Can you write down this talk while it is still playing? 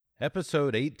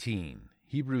Episode 18,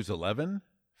 Hebrews 11,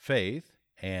 Faith,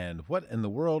 and What in the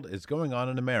World is Going on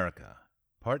in America,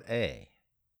 Part A.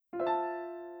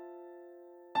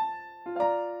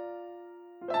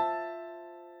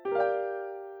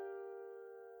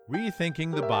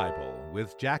 Rethinking the Bible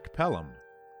with Jack Pelham.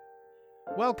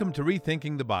 Welcome to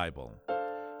Rethinking the Bible.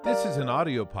 This is an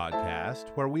audio podcast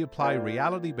where we apply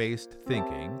reality-based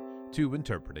thinking to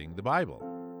interpreting the Bible.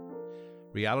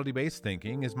 Reality-based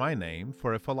thinking is my name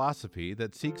for a philosophy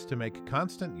that seeks to make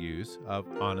constant use of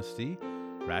honesty,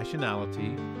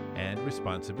 rationality, and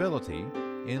responsibility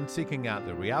in seeking out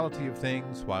the reality of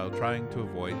things while trying to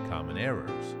avoid common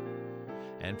errors.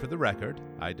 And for the record,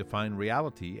 I define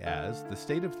reality as the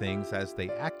state of things as they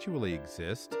actually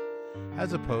exist,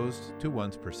 as opposed to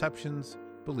one's perceptions,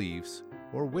 beliefs,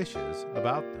 or wishes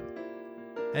about them.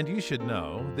 And you should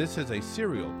know, this is a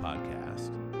serial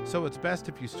podcast, so it's best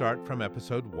if you start from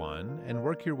episode 1 and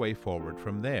work your way forward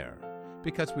from there,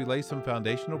 because we lay some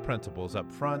foundational principles up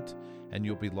front, and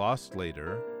you'll be lost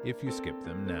later if you skip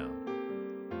them now.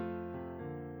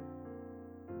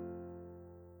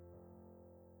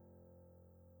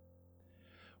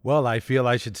 Well, I feel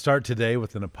I should start today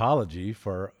with an apology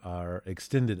for our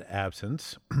extended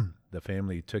absence. The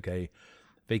family took a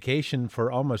vacation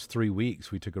for almost 3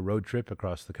 weeks. We took a road trip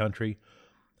across the country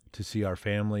to see our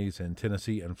families in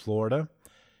Tennessee and Florida.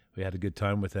 We had a good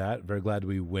time with that. Very glad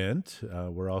we went.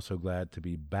 We're also glad to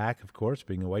be back, of course.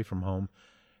 Being away from home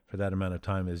for that amount of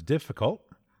time is difficult.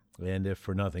 And if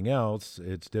for nothing else,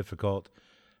 it's difficult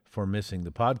for missing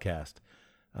the podcast.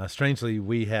 Strangely,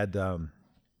 we had...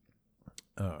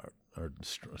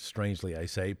 strangely, I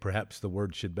say, perhaps the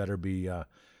word should better be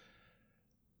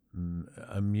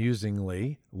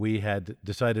amusingly, we had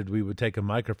decided we would take a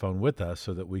microphone with us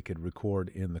so that we could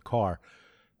record in the car,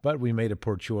 but we made a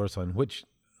poor choice on which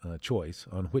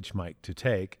mic to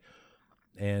take,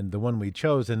 and the one we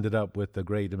chose ended up with a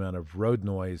great amount of road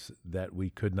noise that we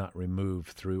could not remove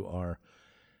through our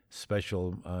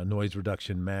special noise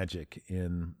reduction magic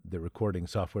in the recording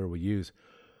software we use.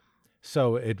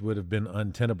 So it would have been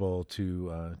untenable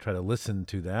to try to listen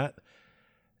to that.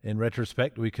 In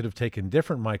retrospect, we could have taken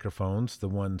different microphones, the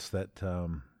ones that,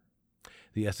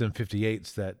 the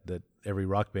SM58s that every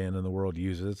rock band in the world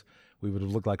uses. We would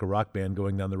have looked like a rock band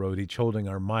going down the road, each holding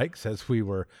our mics as we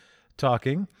were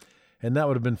talking. And that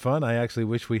would have been fun. I actually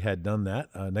wish we had done that.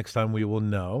 Next time we will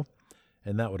know.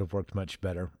 And that would have worked much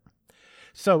better.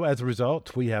 So as a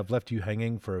result, we have left you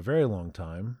hanging for a very long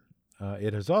time.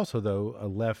 It has also, though,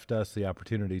 left us the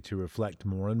opportunity to reflect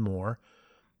more and more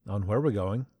on where we're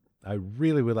going. I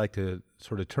really would like to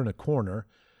sort of turn a corner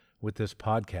with this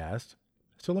podcast.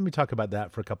 So let me talk about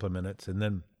that for a couple of minutes, and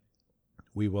then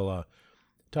we will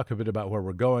talk a bit about where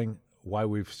we're going, why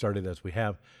we've started as we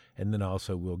have, and then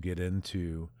also we'll get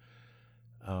into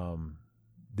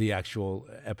the actual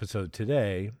episode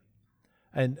today.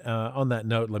 And on that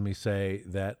note, let me say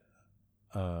that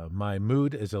my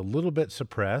mood is a little bit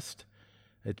suppressed.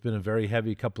 It's been a very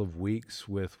heavy couple of weeks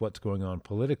with what's going on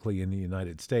politically in the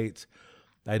United States.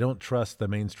 I don't trust the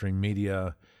mainstream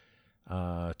media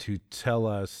to tell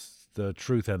us the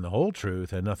truth and the whole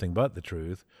truth and nothing but the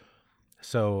truth.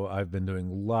 So I've been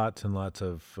doing lots and lots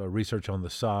of research on the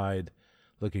side,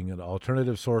 looking at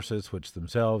alternative sources, which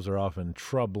themselves are often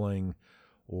troubling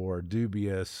or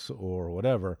dubious or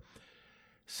whatever.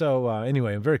 So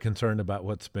anyway, I'm very concerned about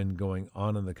what's been going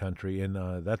on in the country, and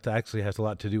that actually has a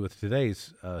lot to do with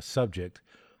today's subject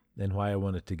and why I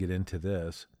wanted to get into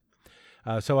this.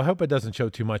 So I hope it doesn't show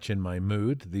too much in my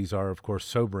mood. These are, of course,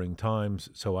 sobering times,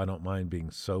 so I don't mind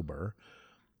being sober.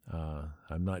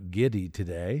 I'm not giddy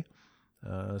today.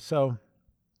 So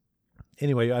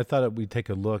anyway, I thought we'd take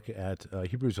a look at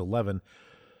Hebrews 11.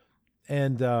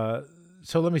 And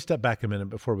so let me step back a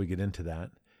minute before we get into that.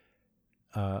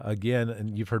 Again,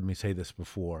 and you've heard me say this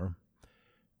before,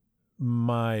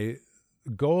 my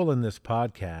goal in this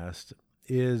podcast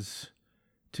is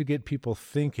to get people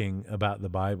thinking about the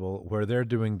Bible where they're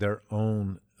doing their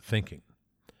own thinking.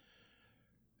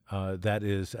 That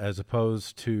is, as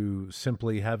opposed to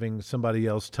simply having somebody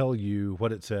else tell you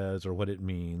what it says or what it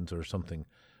means or something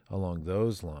along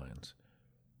those lines.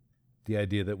 The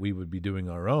idea that we would be doing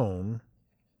our own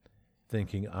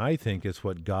thinking, I think, is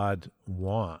what God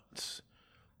wants.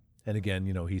 And again,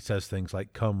 he says things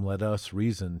like, come, let us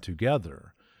reason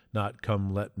together, not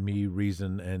come, let me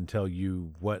reason and tell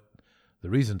you what the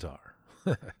reasons are.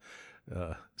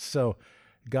 So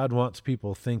God wants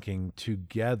people thinking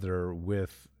together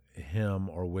with him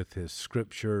or with his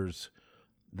scriptures,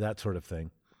 that sort of thing.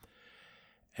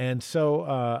 And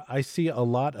so I see a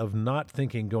lot of not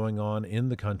thinking going on in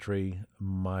the country.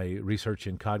 My research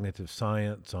in cognitive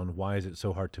science on why is it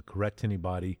so hard to correct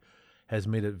anybody has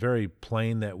made it very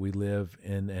plain that we live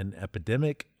in an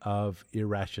epidemic of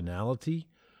irrationality,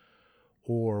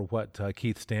 or what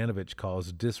Keith Stanovich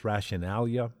calls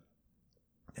dysrationalia.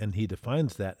 And he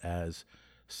defines that as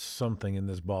something in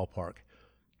this ballpark,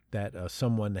 that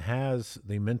someone has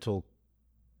the mental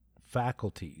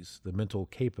faculties, the mental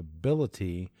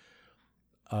capability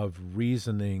of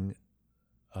reasoning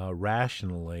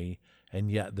rationally,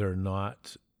 and yet they're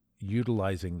not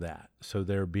utilizing that. So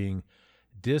they're being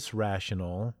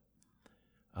dysrational,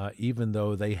 even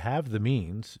though they have the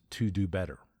means to do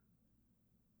better.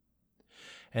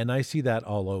 And I see that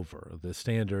all over. The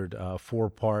standard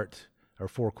four-part or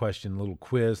four-question little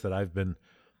quiz that I've been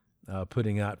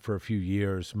putting out for a few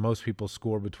years, most people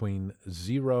score between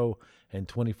 0 and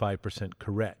 25%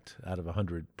 correct out of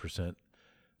 100%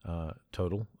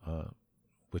 total,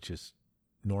 which is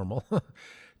normal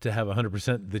to have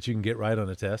 100% that you can get right on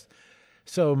a test.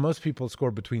 So most people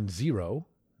score between 0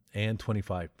 and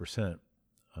 25%.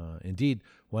 Indeed,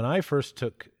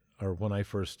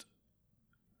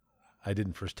 I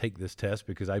didn't first take this test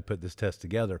because I put this test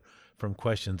together from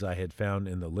questions I had found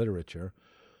in the literature.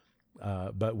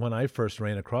 But when I first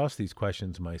ran across these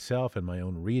questions myself in my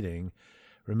own reading,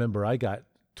 remember, I got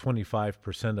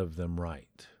 25% of them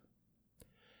right.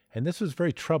 And this was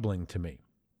very troubling to me.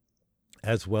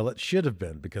 As well it should have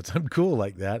been, because I'm cool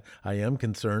like that. I am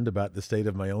concerned about the state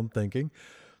of my own thinking,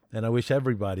 and I wish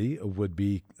everybody would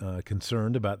be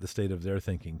concerned about the state of their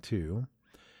thinking too.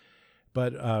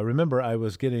 But remember, I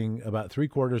was getting about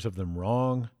 3/4 of them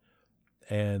wrong.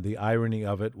 And the irony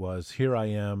of it was, here I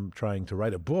am trying to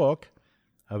write a book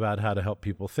about how to help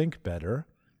people think better,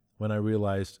 when I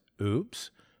realized,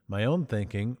 oops, my own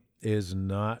thinking is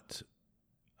not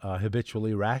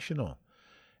habitually rational.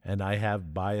 And I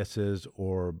have biases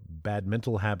or bad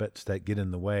mental habits that get in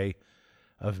the way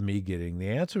of me getting the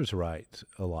answers right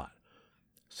a lot.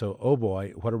 So, oh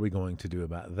boy, what are we going to do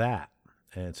about that?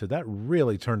 And so that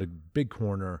really turned a big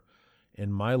corner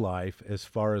in my life as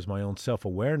far as my own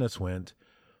self-awareness went.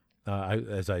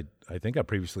 As I think I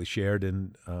previously shared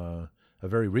in a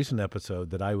very recent episode,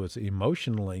 that I was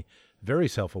emotionally very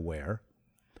self-aware,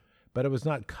 but I was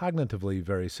not cognitively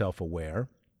very self-aware.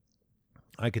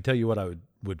 I could tell you what I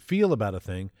would feel about a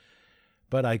thing,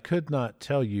 but I could not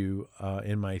tell you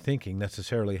in my thinking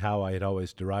necessarily how I had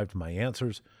always derived my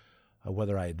answers,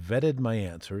 whether I had vetted my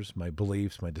answers, my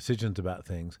beliefs, my decisions about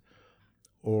things,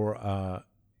 or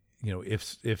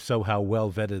if so, how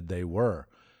well vetted they were.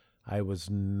 I was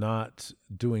not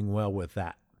doing well with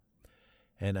that.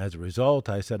 And as a result,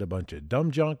 I said a bunch of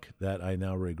dumb junk that I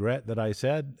now regret that I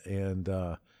said. And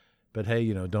but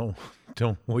hey,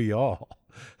 don't we all?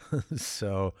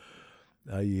 So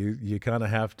you kind of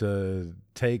have to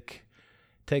take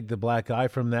the black eye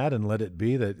from that and let it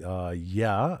be that,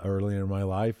 earlier in my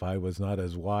life, I was not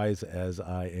as wise as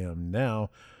I am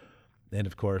now. And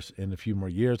of course, in a few more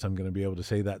years, I'm going to be able to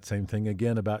say that same thing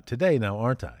again about today now,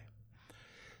 aren't I?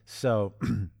 So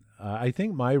I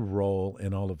think my role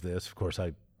in all of this, of course,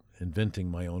 I'm inventing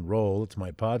my own role. It's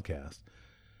my podcast.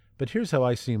 But here's how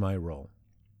I see my role.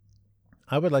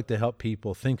 I would like to help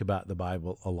people think about the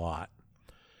Bible a lot,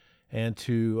 and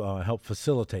to help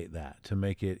facilitate that, to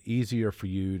make it easier for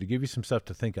you, to give you some stuff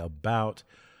to think about.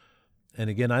 And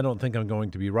again, I don't think I'm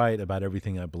going to be right about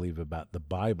everything I believe about the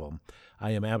Bible.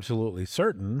 I am absolutely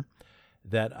certain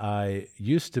that I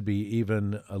used to be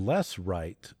even less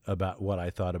right about what I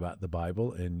thought about the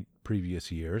Bible in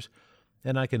previous years,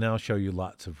 and I can now show you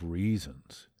lots of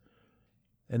reasons.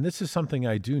 And this is something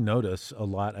I do notice a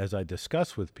lot as I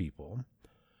discuss with people.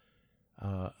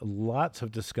 Lots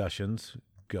of discussions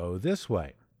go this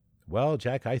way. Well,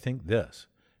 Jack, I think this.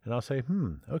 And I'll say,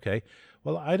 okay.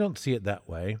 Well, I don't see it that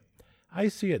way. I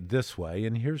see it this way,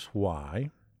 and here's why.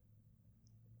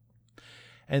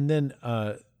 And then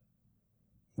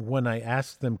when I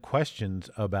ask them questions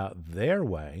about their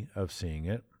way of seeing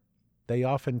it, they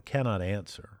often cannot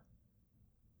answer.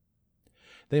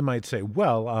 They might say,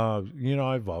 well,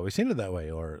 I've always seen it that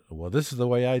way, or, well, this is the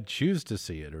way I choose to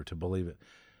see it or to believe it.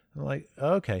 I'm like,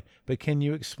 okay, but can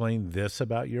you explain this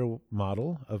about your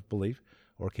model of belief?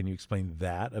 Or can you explain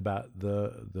that about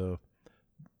the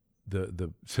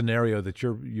scenario that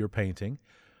you're painting?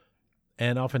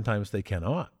 And oftentimes they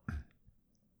cannot.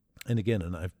 And again,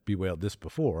 and I've bewailed this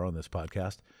before on this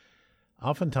podcast,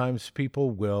 oftentimes people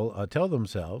will tell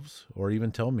themselves, or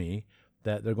even tell me,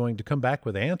 that they're going to come back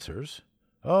with answers.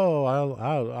 Oh,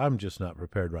 I'm just not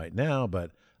prepared right now,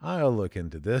 but I'll look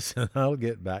into this and I'll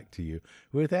get back to you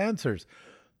with answers.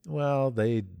 Well,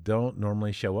 they don't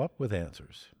normally show up with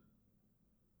answers.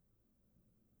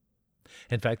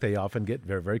 In fact, they often get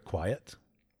very, very quiet.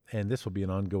 And this will be an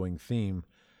ongoing theme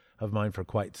of mine for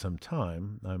quite some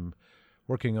time. I'm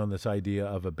working on this idea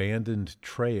of abandoned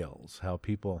trails, how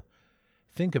people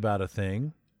think about a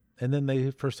thing, and then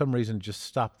they, for some reason, just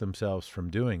stop themselves from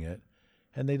doing it,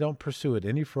 and they don't pursue it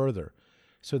any further.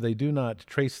 So they do not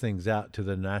trace things out to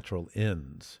the natural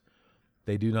ends.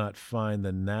 They do not find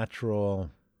the natural,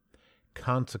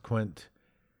 consequent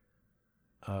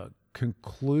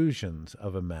conclusions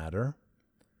of a matter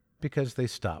because they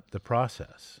stop the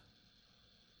process.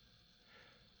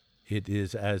 It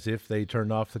is as if they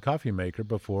turned off the coffee maker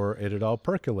before it had all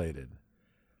percolated.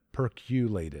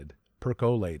 Percolated.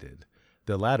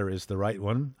 The latter is the right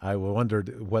one. I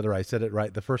wondered whether I said it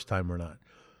right the first time or not.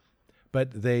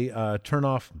 But they turn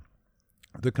off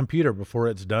the computer before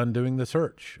it's done doing the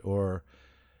search, or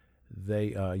they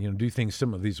do things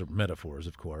similar. These are metaphors,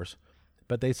 of course,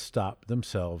 but they stop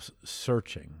themselves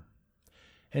searching.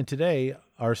 And today,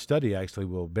 our study actually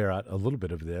will bear out a little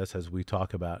bit of this as we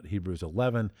talk about Hebrews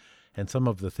 11 and some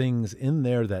of the things in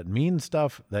there that mean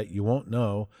stuff that you won't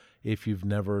know if you've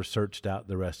never searched out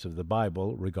the rest of the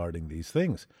Bible regarding these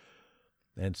things.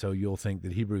 And so you'll think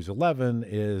that Hebrews 11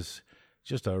 is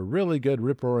just a really good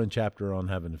rip-roaring chapter on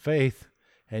having faith,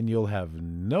 and you'll have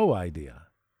no idea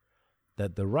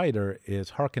that the writer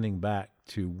is hearkening back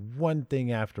to one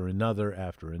thing after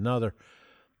another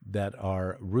that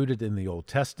are rooted in the Old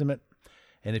Testament.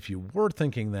 And if you were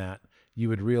thinking that, you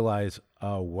would realize,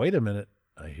 wait a minute,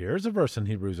 here's a verse in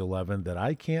Hebrews 11 that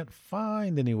I can't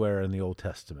find anywhere in the Old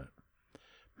Testament.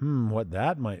 What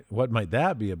might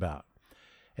that be about?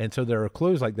 And so there are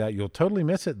clues like that. You'll totally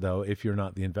miss it, though, if you're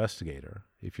not the investigator,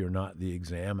 if you're not the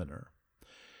examiner.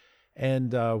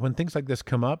 And when things like this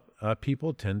come up,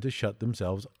 people tend to shut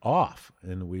themselves off.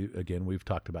 And we've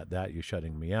talked about that. You're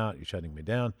shutting me out. You're shutting me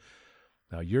down.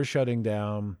 Now you're shutting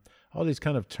down. All these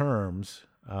kind of terms,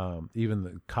 even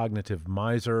the cognitive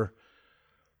miser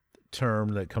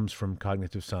term that comes from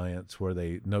cognitive science, where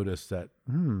they notice that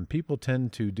people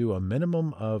tend to do a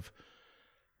minimum of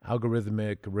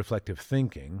algorithmic reflective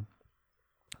thinking.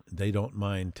 They don't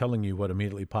mind telling you what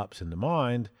immediately pops into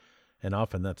mind, and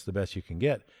often that's the best you can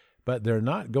get. But they're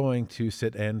not going to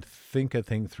sit and think a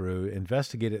thing through,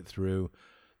 investigate it through,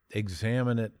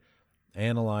 examine it,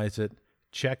 analyze it,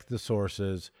 check the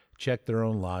sources, check their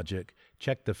own logic,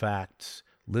 check the facts,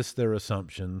 list their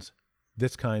assumptions,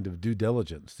 this kind of due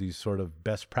diligence, these sort of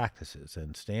best practices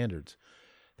and standards.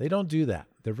 They don't do that.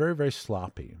 They're very, very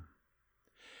sloppy.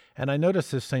 And I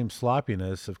notice this same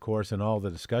sloppiness, of course, in all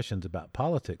the discussions about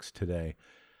politics today.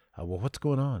 Well, what's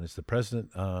going on? Is the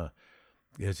president,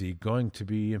 is he going to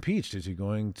be impeached? Is he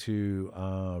going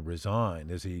to resign?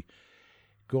 Is he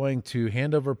going to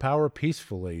hand over power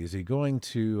peacefully? Is he going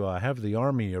to have the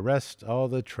army arrest all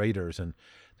the traitors? And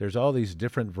there's all these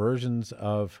different versions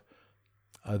of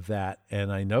that. And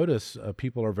I notice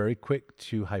people are very quick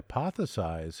to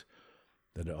hypothesize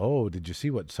that, did you see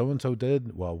what so-and-so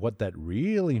did? Well, what that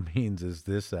really means is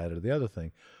this, that, or the other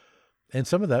thing. And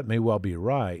some of that may well be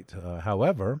right.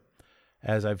 However,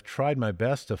 as I've tried my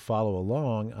best to follow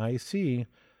along, I see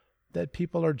that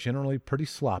people are generally pretty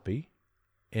sloppy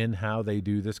in how they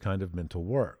do this kind of mental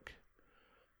work.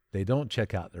 They don't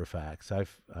check out their facts.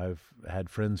 I've had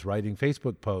friends writing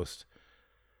Facebook posts.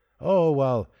 Oh,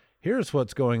 well, here's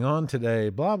what's going on today,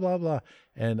 blah, blah, blah.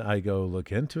 And I go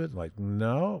look into it, like,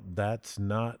 no, that's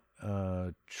not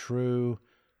true.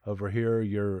 Over here,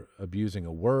 you're abusing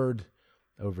a word.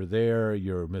 Over there,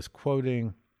 you're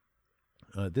misquoting.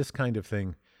 This kind of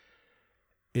thing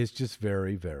is just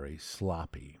very, very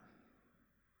sloppy.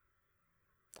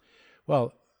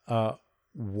 Well,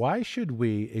 why should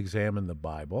we examine the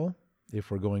Bible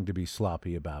if we're going to be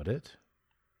sloppy about it?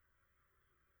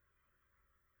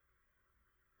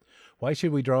 Why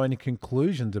should we draw any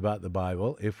conclusions about the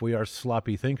Bible if we are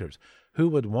sloppy thinkers? Who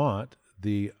would want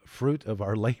the fruit of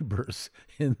our labors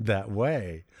in that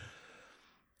way?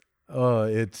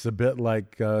 It's a bit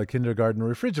like kindergarten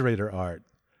refrigerator art.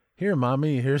 Here,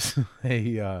 Mommy, here's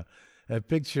a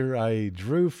picture I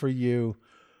drew for you,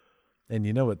 and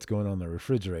you know what's going on in the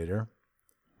refrigerator.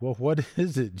 Well, what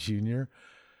is it, Junior?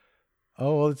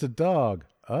 Oh, well, it's a dog.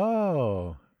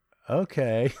 Oh,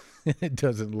 okay. It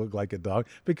doesn't look like a dog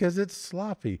because it's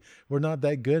sloppy. We're not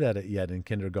that good at it yet in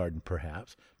kindergarten,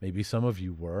 perhaps. Maybe some of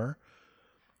you were.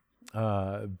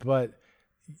 But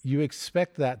you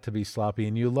expect that to be sloppy,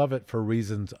 and you love it for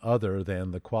reasons other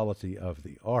than the quality of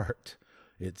the art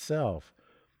itself.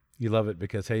 You love it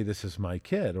because, hey, this is my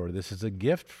kid, or this is a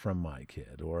gift from my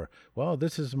kid, or, well,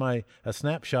 this is a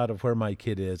snapshot of where my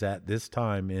kid is at this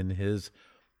time in his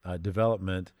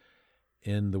development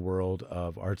in the world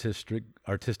of artistic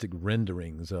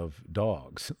renderings of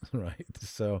dogs, right?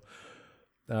 So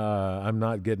I'm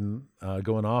not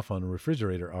going off on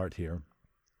refrigerator art here.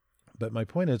 But my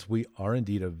point is, we are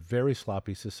indeed a very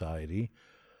sloppy society.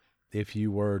 If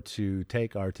you were to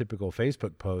take our typical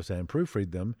Facebook posts and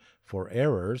proofread them for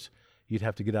errors, you'd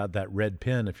have to get out that red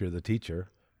pen if you're the teacher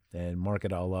and mark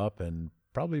it all up and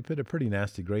probably put a pretty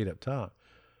nasty grade up top.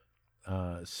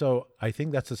 So I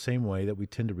think that's the same way that we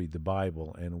tend to read the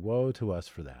Bible, and woe to us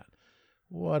for that.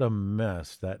 What a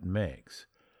mess that makes.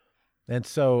 And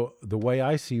so the way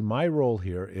I see my role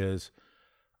here is,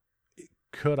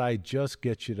 could I just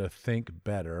get you to think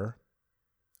better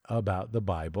about the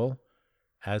Bible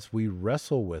as we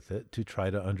wrestle with it to try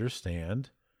to understand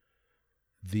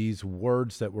these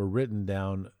words that were written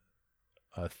down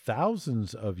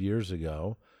thousands of years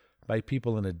ago by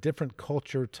people in a different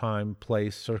culture, time,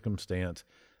 place, circumstance,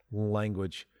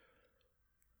 language,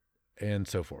 and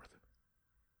so forth.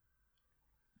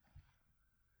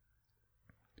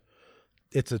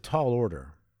 It's a tall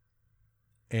order,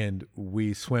 and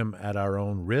we swim at our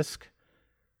own risk.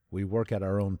 We work at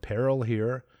our own peril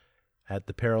here, at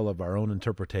the peril of our own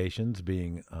interpretations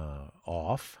being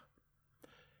off.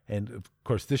 And of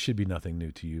course, this should be nothing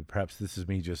new to you. Perhaps this is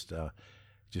me just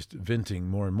venting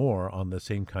more and more on the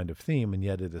same kind of theme, and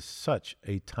yet it is such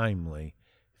a timely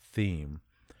theme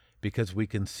because we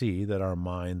can see that our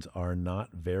minds are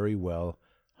not very well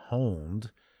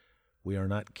honed. We are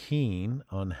not keen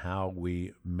on how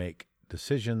we make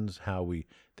decisions, how we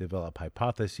develop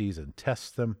hypotheses and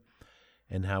test them,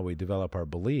 and how we develop our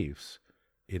beliefs.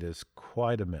 It is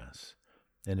quite a mess.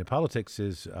 And in politics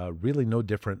is really no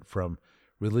different from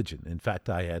religion. In fact,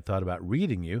 I had thought about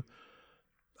reading you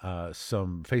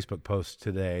some Facebook posts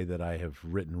today that I have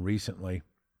written recently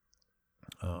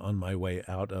on my way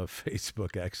out of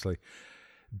Facebook, actually.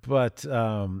 But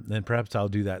and perhaps I'll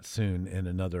do that soon in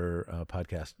another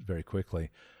podcast very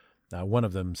quickly. One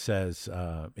of them says,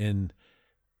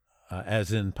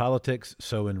 as in politics,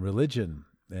 so in religion.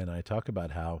 And I talk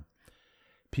about how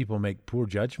people make poor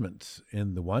judgments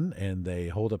in the one, and they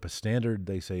hold up a standard.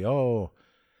 They say,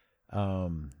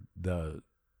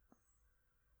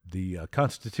 the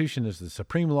Constitution is the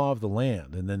supreme law of the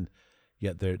land. And then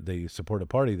yet they support a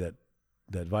party that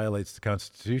violates the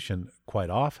Constitution quite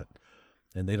often.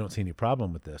 And they don't see any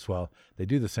problem with this. Well, they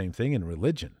do the same thing in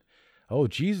religion. Oh,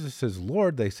 Jesus is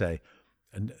Lord, they say.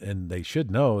 And they should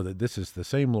know that this is the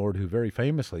same Lord who very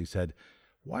famously said,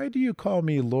 "Why do you call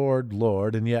me Lord,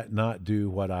 Lord, and yet not do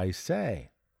what I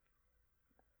say?"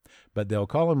 But they'll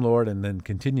call him Lord and then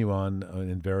continue on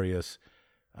in various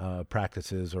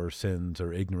practices or sins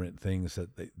or ignorant things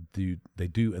that they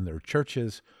do in their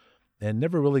churches and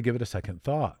never really give it a second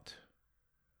thought.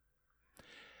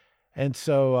 And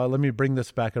so let me bring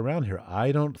this back around here.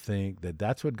 I don't think that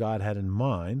that's what God had in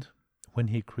mind when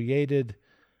he created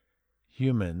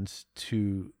humans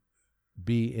to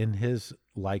be in his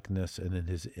likeness and in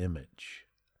his image.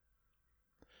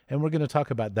 And we're going to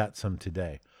talk about that some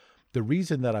today. The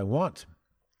reason that I want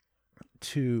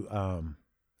to,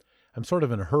 I'm sort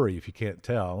of in a hurry if you can't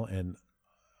tell, and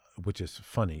which is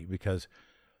funny because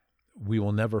we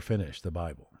will never finish the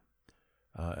Bible.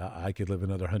 I could live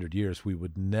another 100 years. We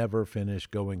would never finish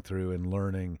going through and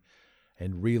learning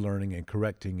and relearning and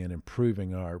correcting and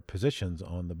improving our positions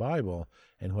on the Bible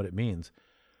and what it means.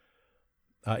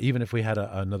 Even if we had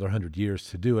another 100 years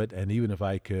to do it, and even if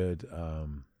I could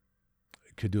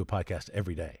do a podcast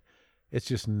every day, it's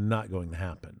just not going to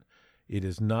happen. It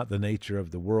is not the nature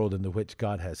of the world into which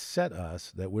God has set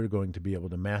us that we're going to be able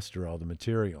to master all the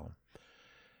material.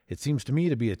 It seems to me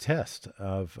to be a test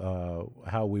of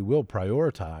how we will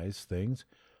prioritize things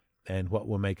and what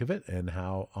we'll make of it and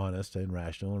how honest and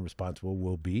rational and responsible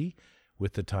we'll be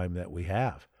with the time that we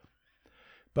have.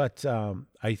 But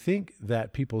I think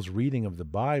that people's reading of the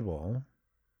Bible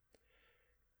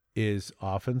is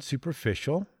often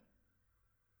superficial.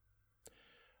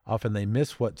 Often they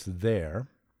miss what's there.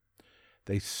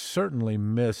 They certainly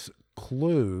miss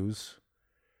clues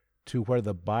to where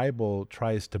the Bible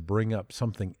tries to bring up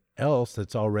something else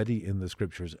that's already in the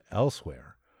scriptures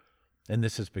elsewhere. And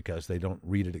this is because they don't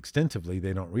read it extensively.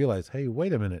 They don't realize, hey,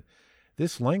 wait a minute,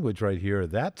 this language right here,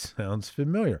 that sounds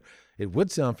familiar. It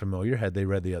would sound familiar had they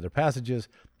read the other passages,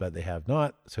 but they have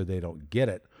not, so they don't get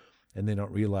it. And they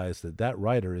don't realize that that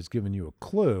writer has given you a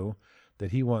clue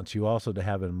that he wants you also to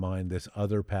have in mind this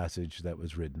other passage that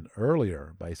was written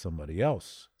earlier by somebody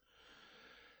else.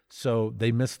 So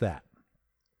they miss that.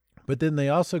 But then they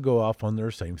also go off on their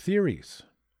same theories,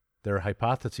 their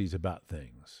hypotheses about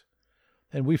things.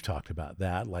 And we've talked about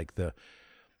that, like the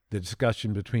the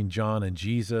discussion between John and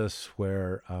Jesus,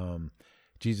 where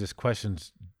Jesus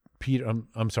questions Peter.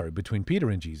 Between Peter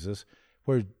and Jesus,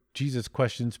 where Jesus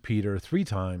questions Peter 3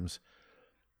 times,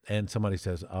 and somebody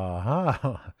says,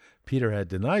 "Aha, Peter had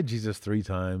denied Jesus 3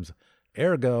 times.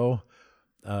 Ergo,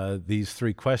 these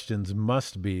 3 questions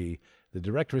must be the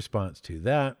direct response to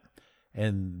that."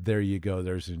 And there you go.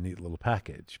 There's a neat little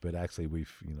package. But actually,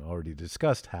 we've already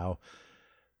discussed how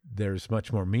there's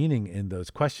much more meaning in those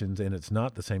questions, and it's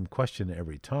not the same question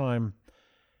every time.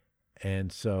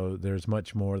 And so there's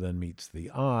much more than meets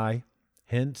the eye.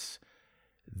 Hence,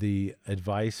 the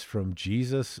advice from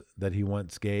Jesus that he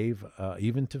once gave,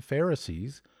 even to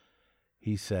Pharisees.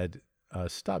 He said,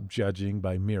 stop judging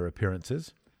by mere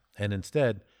appearances, and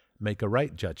instead make a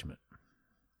right judgment.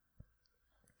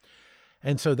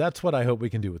 And so that's what I hope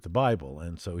we can do with the Bible.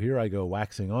 And so here I go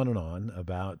waxing on and on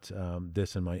about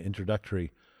this in my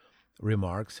introductory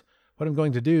remarks. What I'm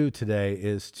going to do today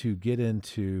is to get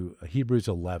into Hebrews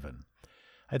 11.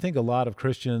 I think a lot of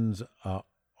Christians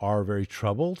are very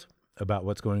troubled about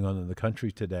what's going on in the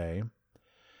country today.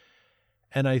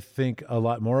 And I think a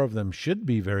lot more of them should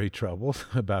be very troubled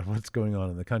about what's going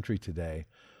on in the country today.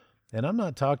 And I'm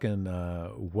not talking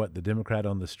what the Democrat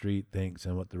on the street thinks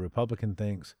and what the Republican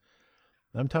thinks.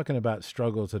 I'm talking about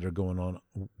struggles that are going on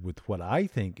with what I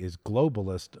think is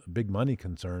globalist big money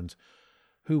concerns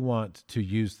who want to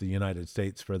use the United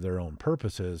States for their own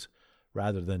purposes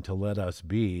rather than to let us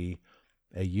be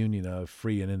a union of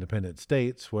free and independent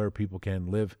states where people can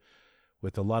live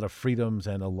with a lot of freedoms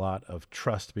and a lot of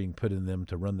trust being put in them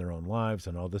to run their own lives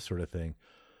and all this sort of thing.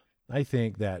 I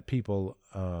think that people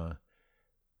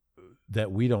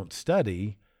that we don't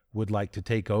study would like to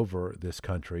take over this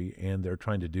country, and they're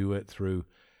trying to do it through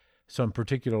some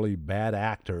particularly bad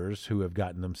actors who have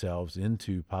gotten themselves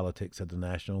into politics at the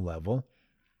national level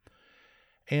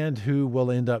and who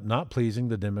will end up not pleasing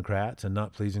the Democrats and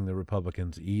not pleasing the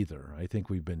Republicans either. I think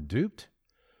we've been duped.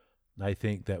 I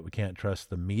think that we can't trust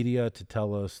the media to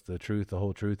tell us the truth, the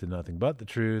whole truth, and nothing but the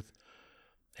truth.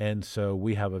 And so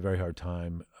we have a very hard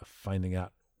time finding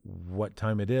out what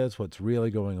time it is, what's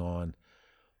really going on.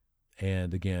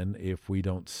 And again, if we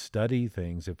don't study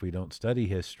things, if we don't study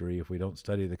history, if we don't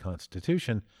study the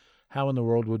Constitution, how in the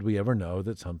world would we ever know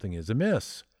that something is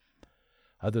amiss?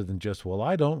 Other than just, well,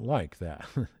 I don't like that.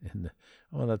 And,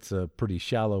 well, that's a pretty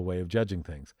shallow way of judging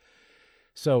things.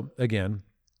 So again,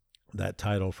 that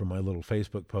title from my little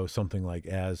Facebook post, something like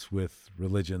 "As with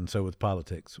religion, so with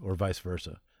politics," or vice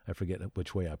versa. I forget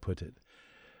which way I put it.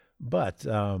 But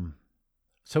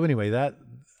so anyway, that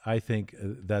I think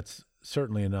that's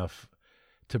certainly enough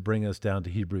to bring us down to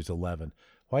Hebrews 11.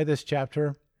 Why this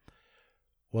chapter?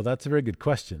 Well, that's a very good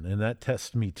question, and that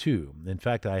tests me too. In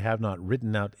fact, I have not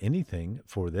written out anything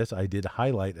for this. I did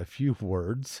highlight a few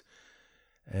words,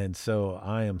 and so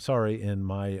I am sorry in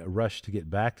my rush to get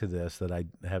back to this that I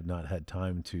have not had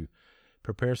time to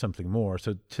prepare something more.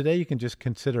 So today you can just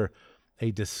consider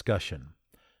a discussion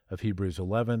of Hebrews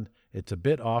 11. It's a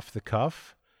bit off the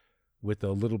cuff with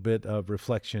a little bit of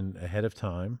reflection ahead of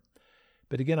time.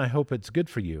 But again, I hope it's good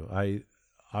for you.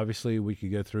 Obviously, we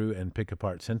could go through and pick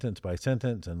apart sentence by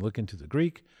sentence and look into the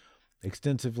Greek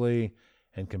extensively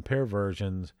and compare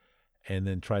versions and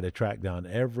then try to track down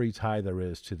every tie there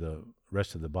is to the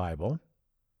rest of the Bible.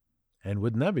 And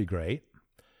wouldn't that be great?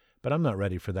 But I'm not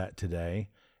ready for that today.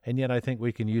 And yet I think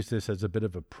we can use this as a bit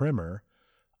of a primer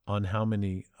on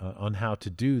how to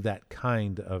do that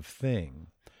kind of thing.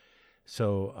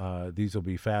 So these will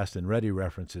be fast and ready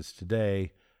references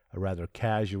today, a rather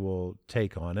casual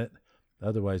take on it.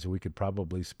 Otherwise, we could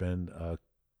probably spend a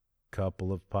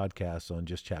couple of podcasts on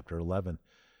just chapter 11,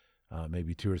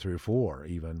 maybe 2 or 3 or 4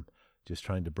 even, just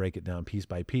trying to break it down piece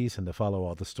by piece and to follow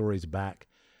all the stories back,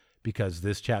 because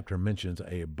this chapter mentions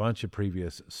a bunch of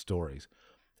previous stories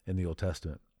in the Old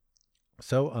Testament.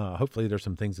 So hopefully there's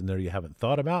some things in there you haven't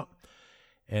thought about,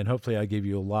 and hopefully I give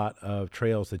you a lot of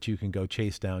trails that you can go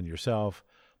chase down yourself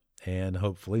and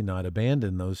hopefully not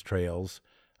abandon those trails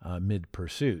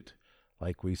mid-pursuit,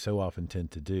 like we so often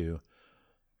tend to do.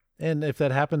 And if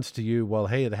that happens to you, well,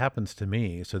 hey, it happens to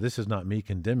me. So this is not me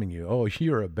condemning you. Oh,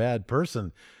 you're a bad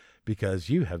person because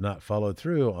you have not followed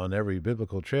through on every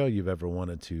biblical trail you've ever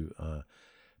wanted to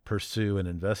pursue and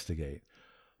investigate.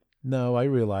 No, I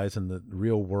realize in the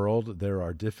real world there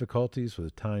are difficulties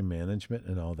with time management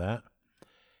and all that.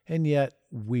 And yet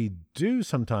we do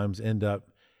sometimes end up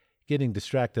getting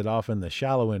distracted off in the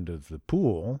shallow end of the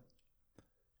pool.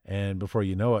 And before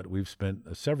you know it, we've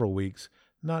spent several weeks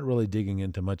not really digging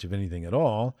into much of anything at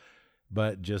all,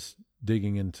 but just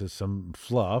digging into some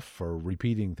fluff or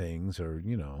repeating things or,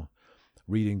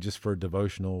 reading just for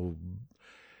devotional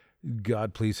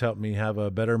God, please help me have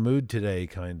a better mood today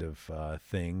kind of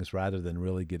things rather than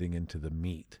really getting into the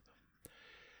meat.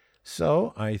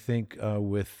 So I think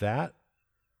with that,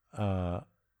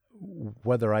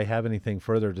 whether I have anything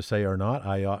further to say or not,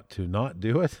 I ought to not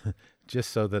do it,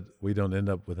 just so that we don't end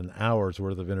up with an hour's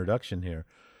worth of introduction here.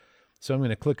 So I'm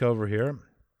going to click over here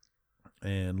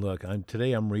and look.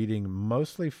 Today I'm reading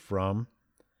mostly from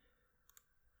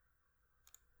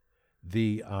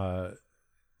the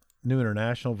New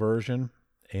International Version,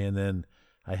 and then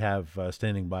I have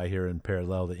standing by here in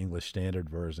parallel the English Standard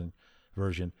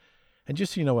Version. And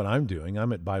just so you know what I'm doing,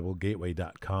 I'm at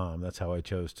BibleGateway.com. That's how I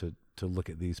chose to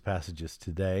look at these passages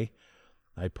today.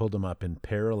 I pulled them up in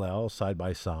parallel, side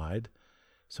by side,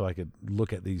 so I could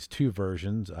look at these two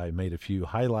versions. I made a few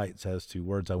highlights as to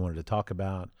words I wanted to talk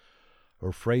about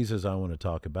or phrases I want to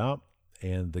talk about.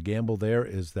 And the gamble there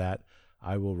is that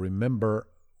I will remember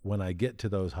when I get to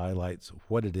those highlights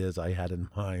what it is I had in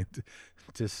mind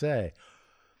to say.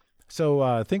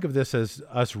 So think of this as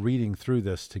us reading through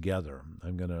this together.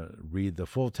 I'm going to read the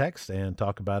full text and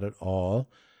talk about it all,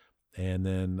 and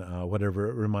then whatever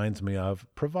it reminds me of,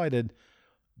 provided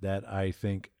that I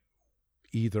think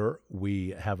either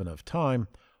we have enough time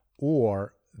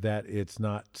or that it's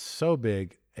not so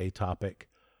big a topic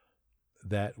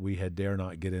that we had dare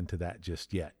not get into that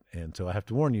just yet. And so I have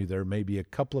to warn you, there may be a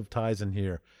couple of ties in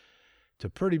here to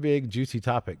pretty big, juicy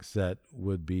topics that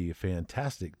would be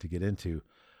fantastic to get into.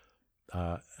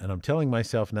 And I'm telling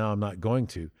myself now I'm not going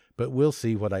to, but we'll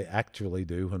see what I actually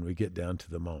do when we get down to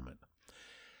the moment.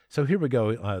 So here we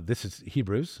go. This is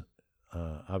Hebrews,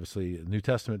 obviously a New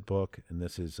Testament book, and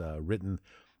this is written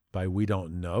by we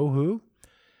don't know who.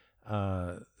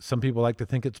 Some people like to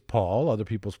think it's Paul. Other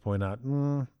people point out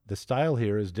the style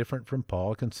here is different from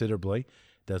Paul considerably.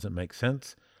 Doesn't make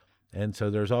sense. And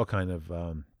so there's all kind of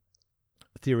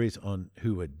theories on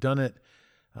who had done it.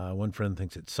 One friend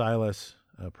thinks it's Silas.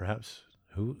 Perhaps,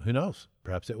 who knows?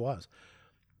 Perhaps it was.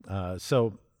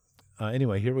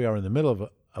 Anyway, here we are in the middle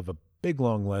of a big,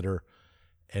 long letter.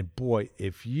 And boy,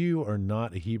 if you are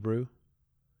not a Hebrew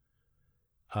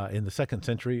in the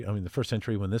the first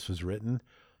century when this was written,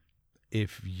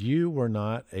 if you were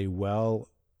not a well-trained,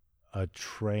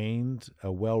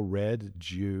 a well-read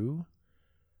Jew,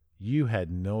 you had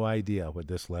no idea what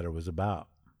this letter was about.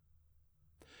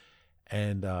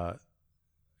 And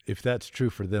if that's true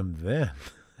for them then,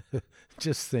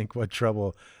 just think what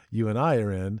trouble you and I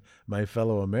are in, my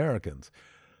fellow Americans.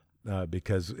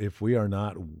 Because if we are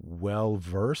not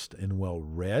well-versed and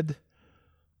well-read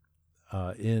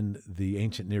in the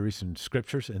ancient Near Eastern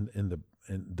scriptures and in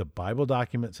the Bible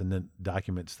documents, and then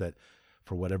documents that,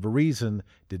 for whatever reason,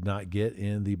 did not get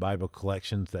in the Bible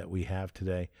collections that we have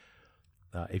today,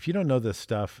 if you don't know this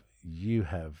stuff, you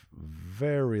have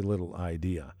very little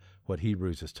idea what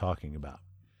Hebrews is talking about.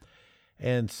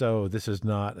 And so this is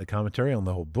not a commentary on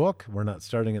the whole book. We're not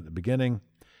starting at the beginning.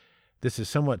 This is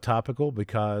somewhat topical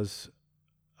because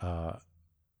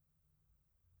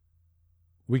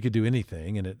we could do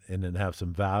anything and it have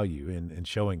some value in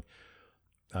showing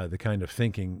the kind of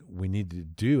thinking we need to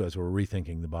do as we're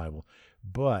rethinking the Bible.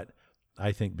 But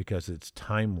I think because it's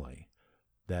timely,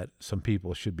 that some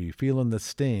people should be feeling the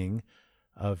sting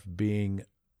of being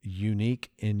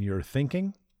unique in your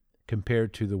thinking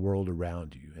compared to the world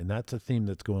around you. And that's a theme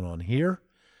that's going on here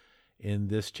in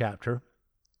this chapter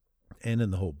and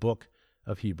in the whole book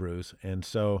of Hebrews. And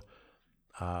so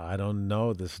I don't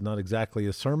know, this is not exactly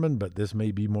a sermon, but this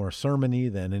may be more sermon-y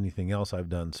than anything else I've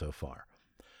done so far.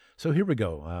 So here we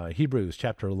go. Hebrews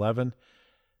chapter 11,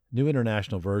 New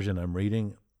International Version I'm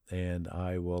reading, and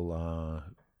I will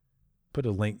put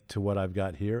a link to what I've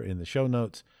got here in the show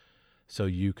notes so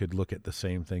you could look at the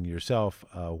same thing yourself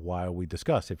while we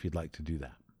discuss, if you'd like to do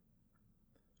that.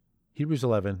 Hebrews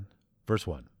 11, verse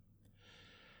 1.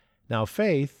 Now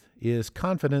faith is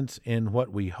confidence in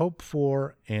what we hope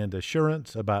for and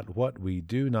assurance about what we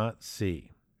do not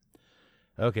see.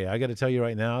 Okay, I got to tell you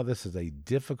right now, this is a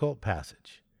difficult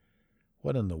passage.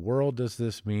 What in the world does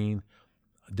this mean?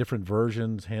 Different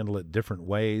versions handle it different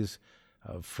ways.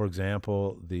 For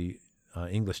example, the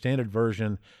English Standard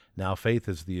Version, now faith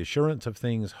is the assurance of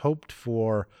things hoped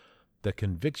for, the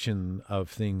conviction of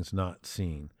things not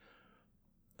seen.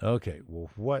 Okay, well,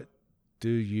 what do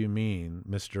you mean,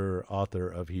 Mr. Author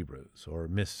of Hebrews, or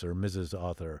Miss or Mrs.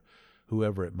 Author,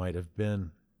 whoever it might have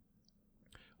been?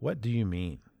 What do you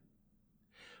mean?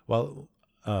 Well,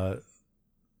 let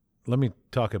me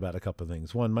talk about a couple of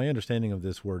things. One, my understanding of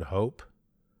this word hope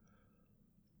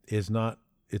is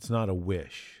it's not a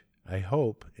wish. I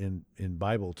hope in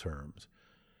Bible terms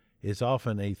is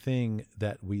often a thing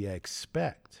that we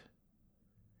expect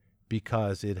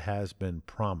because it has been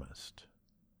promised.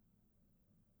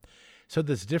 So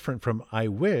that's different from I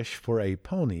wish for a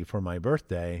pony for my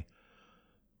birthday,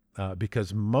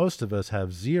 because most of us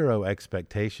have zero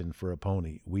expectation for a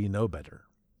pony. We know better.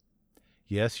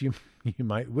 Yes, you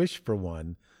might wish for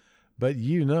one, but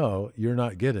you know you're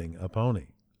not getting a pony.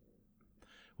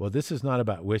 Well, this is not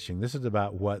about wishing. This is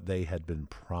about what they had been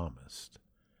promised.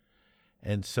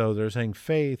 And so they're saying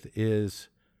faith is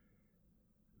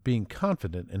being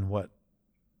confident in what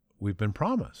we've been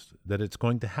promised, that it's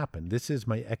going to happen. This is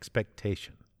my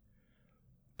expectation.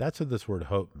 That's what this word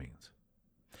hope means.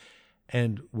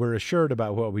 And we're assured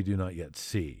about what we do not yet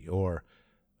see, or,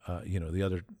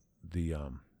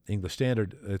 the English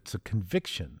Standard, it's a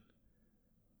conviction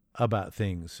about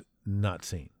things not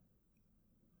seen.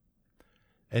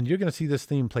 And you're going to see this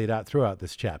theme played out throughout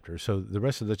this chapter. So the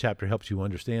rest of the chapter helps you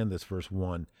understand this verse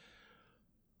 1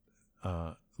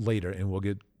 later, and we'll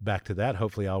get back to that.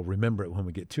 Hopefully I'll remember it when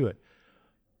we get to it.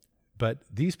 But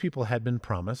these people had been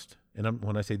promised, and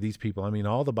when I say these people, I mean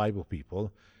all the Bible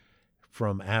people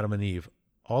from Adam and Eve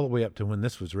all the way up to when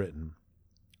this was written.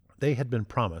 They had been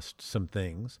promised some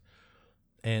things,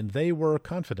 and they were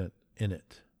confident in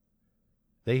it.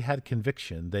 They had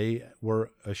conviction. They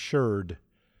were assured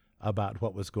about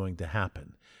what was going to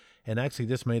happen. And actually,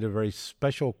 this made a very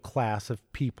special class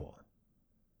of people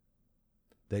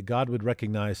that God would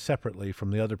recognize separately from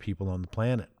the other people on the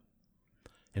planet.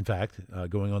 In fact,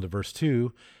 going on to verse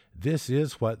 2, this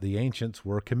is what the ancients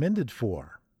were commended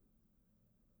for.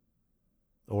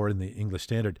 Or in the English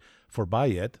Standard, for by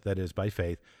it, that is by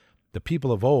faith, the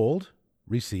people of old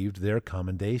received their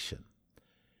commendation.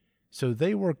 So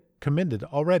they were commended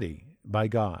already by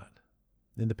God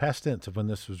in the past tense of when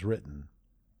this was written.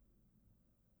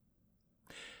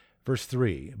 Verse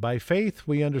 3, by faith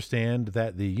we understand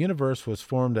that the universe was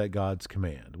formed at God's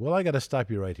command. Well, I got to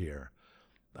stop you right here.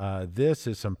 This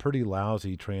is some pretty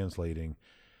lousy translating.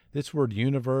 This word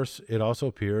universe, it also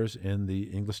appears in the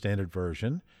English Standard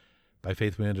Version. By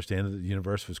faith we understand that the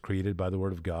universe was created by the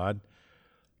word of God.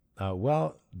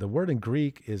 Well, the word in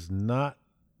Greek is not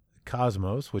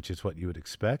cosmos, which is what you would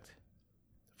expect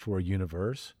for a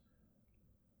universe.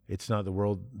 It's not the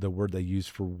word they use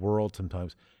for world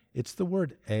sometimes. It's the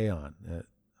word aeon,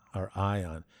 or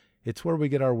ion. It's where we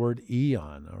get our word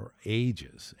eon, or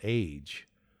ages, age.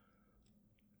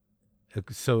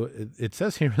 So it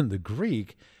says here in the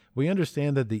Greek, we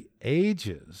understand that the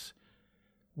ages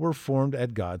were formed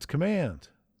at God's command.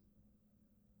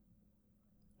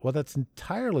 Well, that's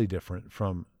entirely different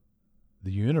from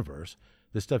the universe,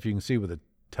 the stuff you can see with a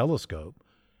telescope,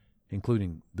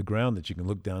 including the ground that you can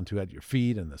look down to at your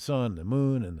feet, and the sun, the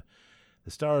moon, and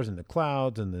the stars, and the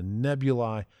clouds, and the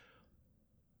nebulae.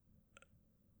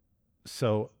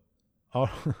 So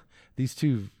these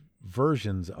two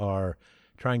versions are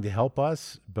trying to help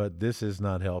us, but this is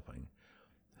not helping.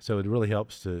 So it really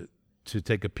helps to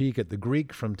take a peek at the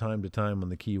Greek from time to time on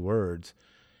the key words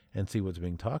and see what's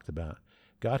being talked about.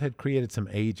 God had created some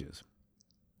ages.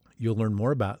 You'll learn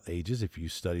more about ages if you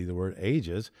study the word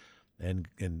ages and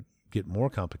get more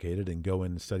complicated and go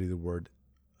in and study the word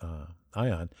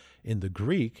ion. In the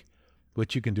Greek,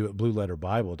 which you can do at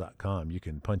blueletterbible.com, you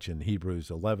can punch in Hebrews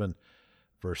 11,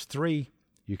 verse 3.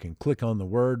 You can click on the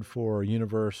word for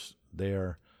universe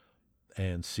there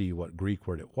and see what Greek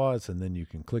word it was, and then you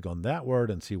can click on that word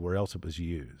and see where else it was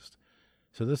used.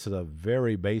 So this is a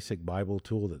very basic Bible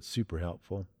tool that's super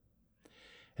helpful.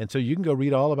 And so you can go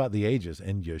read all about the ages,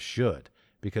 and you should,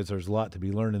 because there's a lot to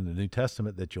be learned in the New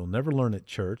Testament that you'll never learn at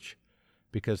church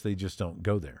because they just don't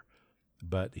go there.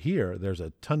 But here, there's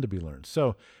a ton to be learned.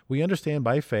 So we understand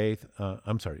by faith,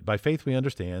 by faith we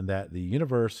understand that the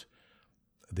universe,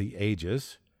 the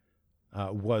ages,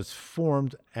 was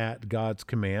formed at God's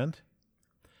command,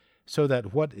 so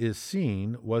that what is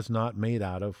seen was not made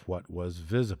out of what was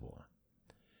visible.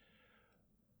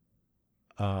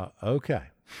 Okay.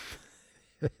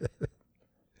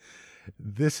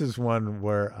 This is one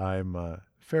where I'm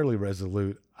fairly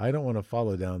resolute. I don't want to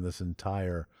follow down this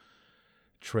entire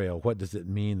trail. What does it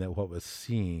mean that what was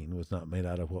seen was not made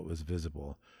out of what was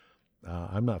visible?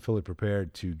 I'm not fully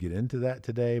prepared to get into that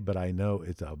today, but I know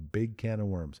it's a big can of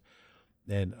worms.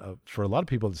 And for a lot of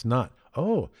people, it's not.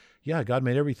 Oh, yeah, God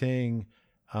made everything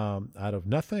out of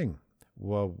nothing.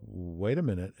 Well, wait a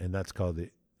minute. And that's called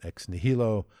the ex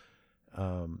nihilo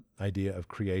idea of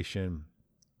creation.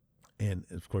 And,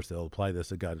 of course, they'll apply this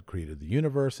that God created the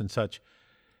universe and such.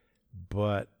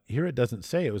 But here it doesn't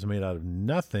say it was made out of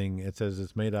nothing. It says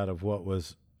it's made out of what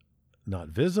was not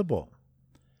visible.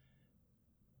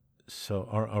 So,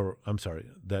 or I'm sorry,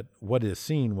 that what is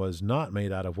seen was not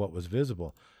made out of what was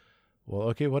visible. Well,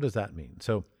 okay, what does that mean?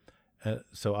 So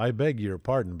I beg your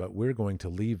pardon, but we're going to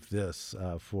leave this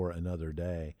for another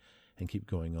day and keep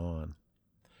going on.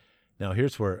 Now,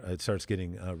 here's where it starts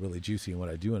getting really juicy and what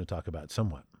I do want to talk about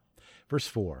somewhat. Verse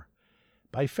 4,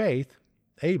 by faith,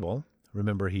 Abel,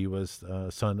 remember he was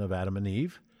son of Adam and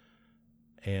Eve,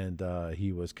 and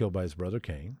he was killed by his brother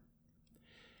Cain.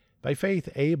 By faith,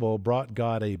 Abel brought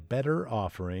God a better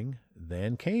offering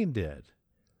than Cain did.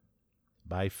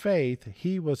 By faith,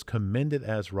 he was commended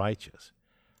as righteous.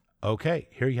 Okay,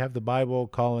 here you have the Bible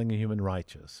calling a human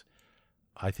righteous.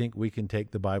 I think we can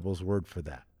take the Bible's word for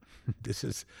that. This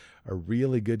is a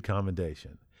really good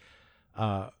commendation.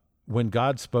 When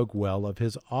God spoke well of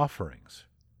his offerings.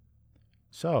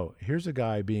 So here's a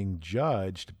guy being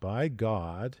judged by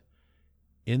God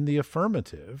in the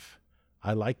affirmative.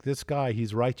 I like this guy,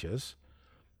 he's righteous,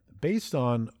 based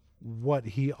on what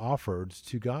he offered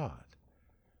to God.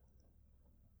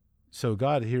 So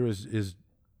God here is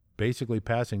basically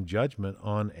passing judgment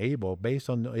on Abel based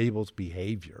on Abel's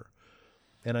behavior.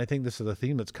 And I think this is a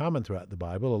theme that's common throughout the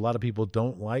Bible. A lot of people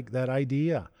don't like that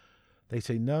idea. They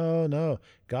say, no,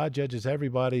 God judges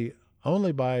everybody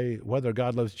only by whether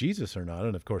God loves Jesus or not.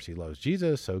 And of course he loves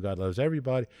Jesus, so God loves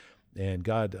everybody. And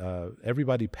God,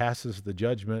 everybody passes the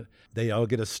judgment. They all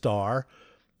get a star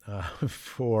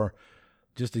for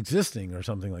just existing or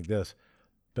something like this.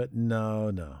 But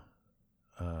no.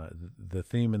 The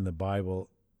theme in the Bible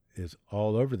is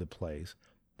all over the place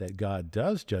that God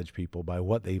does judge people by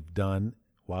what they've done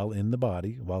while in the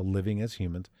body, while living as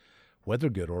humans, whether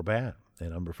good or bad.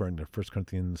 And I'm referring to 1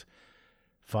 Corinthians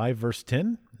 5, verse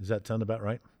 10. Does that sound about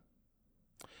right?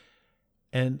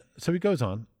 And so he goes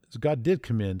on. So God did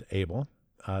commend Abel,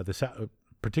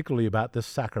 particularly about this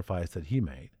sacrifice that he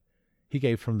made. He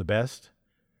gave from the best,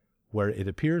 where it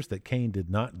appears that Cain did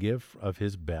not give of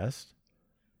his best.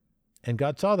 And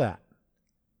God saw that.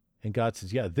 And God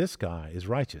says, yeah, this guy is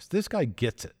righteous. This guy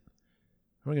gets it.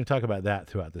 We're going to talk about that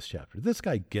throughout this chapter. This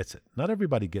guy gets it. Not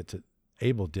everybody gets it.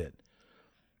 Abel did.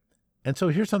 And so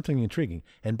here's something intriguing.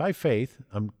 And by faith,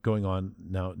 I'm going on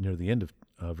now near the end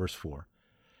of verse 4.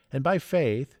 And by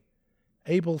faith,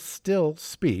 Abel still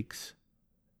speaks,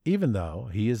 even though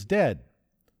he is dead.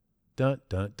 Dun,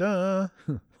 dun, dun.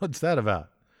 What's that about?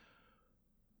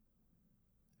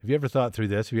 Have you ever thought through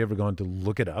this? Have you ever gone to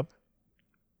look it up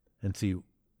and see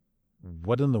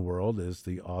what in the world is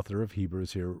the author of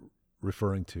Hebrews here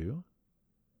referring to?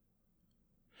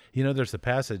 You know, there's a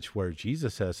passage where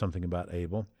Jesus says something about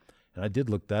Abel, and I did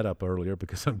look that up earlier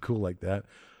because I'm cool like that.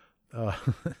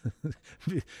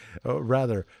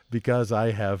 Rather, because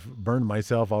I have burned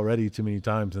myself already too many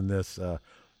times in this,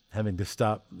 having to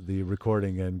stop the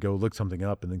recording and go look something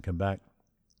up and then come back.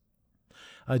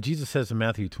 Jesus says in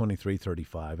Matthew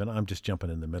 23:35, and I'm just jumping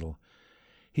in the middle.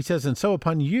 He says, and so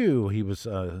upon you, he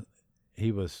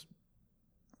was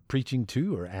preaching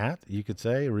to or at, you could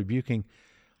say, rebuking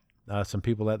some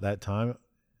people at that time.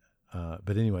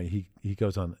 But anyway, he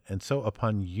goes on, and so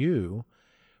upon you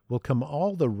will come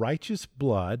all the righteous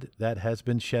blood that has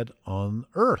been shed on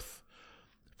earth,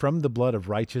 from the blood of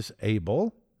righteous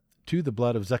Abel to the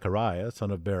blood of Zechariah,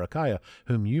 son of Berechiah,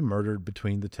 whom you murdered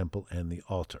between the temple and the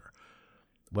altar.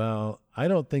 Well, I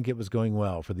don't think it was going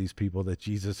well for these people that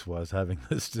Jesus was having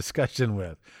this discussion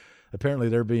with. Apparently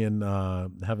they're being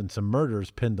having some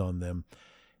murders pinned on them,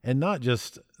 and not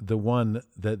just the one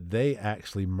that they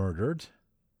actually murdered,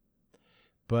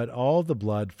 but all the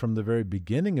blood from the very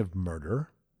beginning of murder,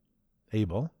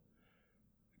 Abel,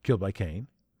 killed by Cain,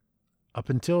 up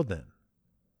until then.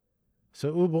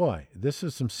 So, oh boy, this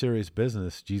is some serious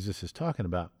business Jesus is talking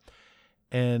about.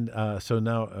 And so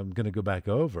now I'm going to go back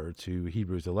over to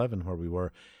Hebrews 11 where we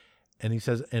were. And he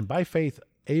says, and by faith,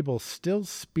 Abel still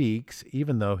speaks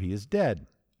even though he is dead.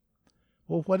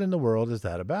 Well, what in the world is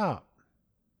that about?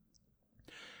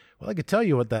 Well, I could tell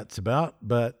you what that's about,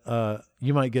 but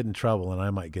you might get in trouble and I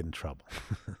might get in trouble.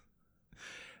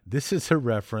 This is a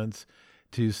reference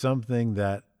to something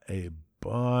that a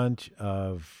bunch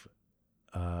of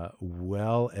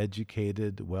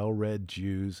well-educated, well-read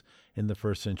Jews in the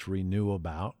first century knew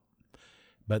about,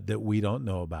 but that we don't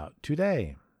know about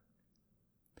today.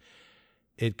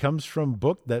 It comes from a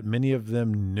book that many of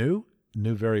them knew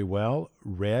very well,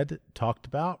 read, talked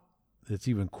about. It's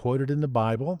even quoted in the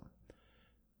Bible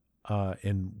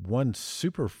in one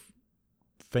super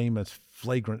famous,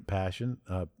 flagrant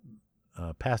passage.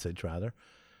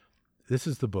 This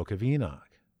is the book of Enoch.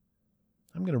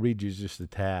 I'm going to read you just a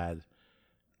tad.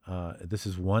 This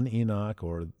is 1 Enoch,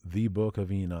 or the book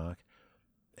of Enoch.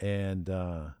 And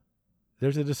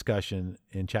there's a discussion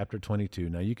in chapter 22.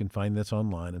 Now, you can find this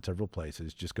online in several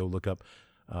places. Just go look up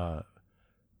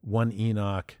 1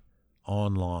 Enoch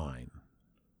online.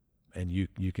 And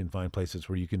you can find places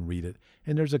where you can read it.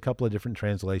 And there's a couple of different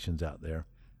translations out there.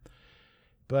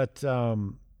 But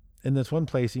in this one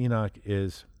place, Enoch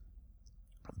is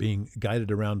being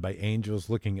guided around by angels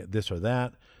looking at this or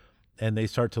that, and they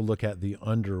start to look at the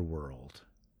underworld.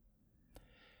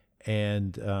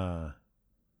 And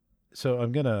so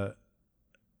I'm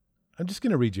just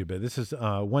going to read you a bit. This is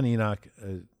 1 Enoch,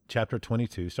 chapter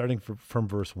 22, starting from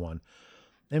verse 1.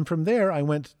 And from there I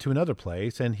went to another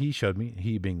place, and he showed me,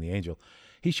 he being the angel,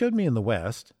 he showed me in the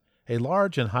west a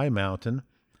large and high mountain,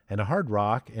 and a hard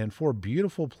rock, and 4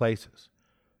 beautiful places.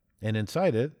 And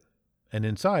inside it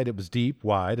was deep,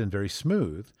 wide, and very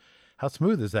smooth. How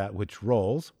smooth is that which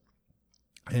rolls,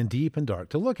 and deep and dark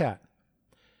to look at.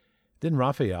 Then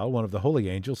Raphael, one of the holy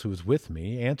angels who was with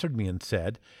me, answered me and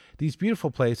said, These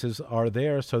beautiful places are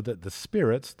there so that the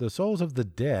spirits, the souls of the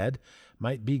dead,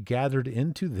 might be gathered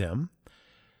into them.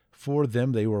 For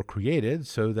them they were created,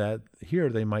 so that here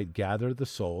they might gather the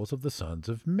souls of the sons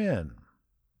of men.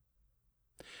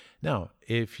 Now,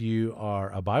 if you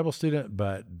are a Bible student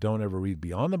but don't ever read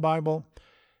beyond the Bible,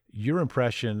 your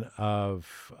impression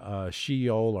of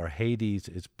Sheol or Hades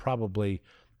is probably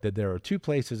that there are 2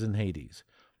 places in Hades.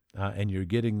 And you're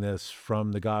getting this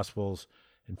from the Gospels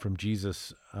and from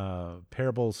Jesus'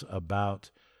 parables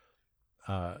about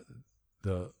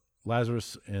the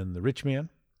Lazarus and the rich man.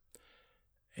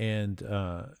 And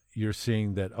you're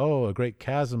seeing that, a great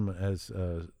chasm has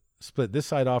split this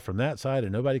side off from that side,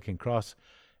 and nobody can cross,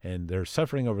 and they're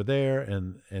suffering over there,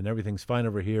 and everything's fine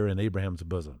over here in Abraham's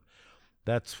bosom.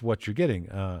 That's what you're getting.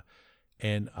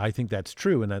 And I think that's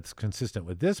true, and that's consistent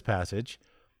with this passage,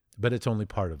 but it's only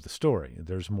part of the story.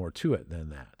 There's more to it than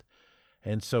that.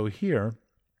 And so here,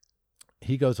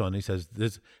 he goes on, he says,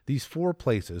 these 4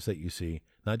 places that you see,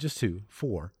 not just 2,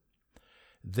 4,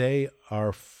 they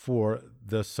are for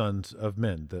the sons of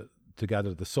men, to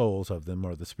gather the souls of them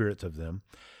or the spirits of them.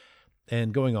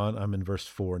 And going on, I'm in verse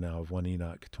 4 now of 1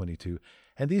 Enoch 22.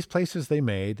 And these places they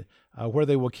made where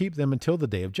they will keep them until the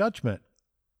day of judgment,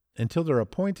 until their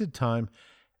appointed time,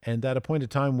 and that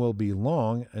appointed time will be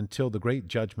long until the great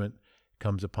judgment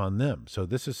comes upon them. So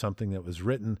this is something that was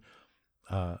written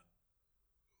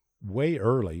way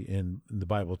early in the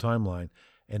Bible timeline,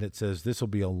 and it says this will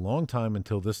be a long time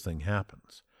until this thing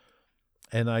happens.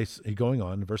 And going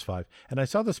on, verse 5, and I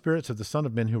saw the spirits of the Son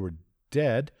of Men who were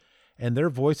dead, and their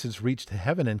voices reached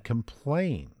heaven and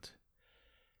complained.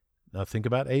 Now think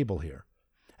about Abel here.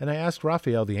 And I asked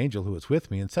Raphael, the angel who was with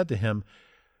me, and said to him,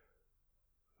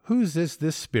 Whose is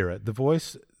this spirit? The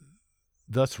voice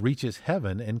thus reaches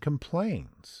heaven and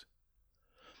complains.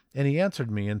 And he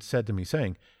answered me and said to me,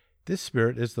 saying, This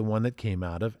spirit is the one that came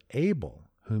out of Abel,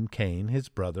 whom Cain, his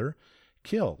brother,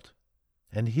 killed.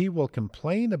 And he will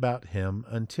complain about him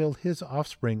until his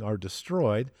offspring are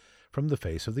destroyed from the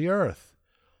face of the earth.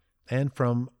 And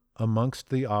from amongst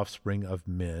the offspring of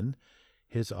men,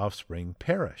 his offspring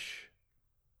perish.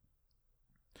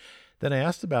 Then I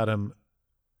asked about him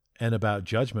and about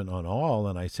judgment on all,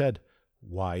 and I said,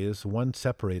 Why is one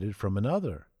separated from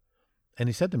another? And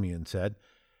he said to me and said,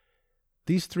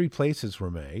 These 3 places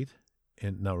were made,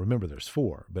 and now remember there's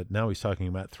 4, but now he's talking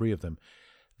about 3 of them.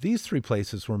 These 3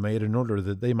 places were made in order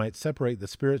that they might separate the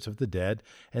spirits of the dead,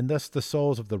 and thus the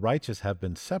souls of the righteous have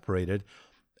been separated.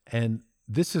 And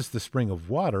this is the spring of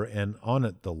water, and on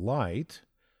it the light.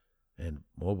 And,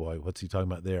 oh boy, what's he talking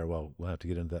about there? Well, we'll have to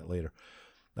get into that later.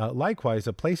 Likewise,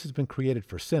 a place has been created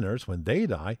for sinners when they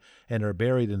die and are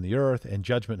buried in the earth, and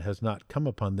judgment has not come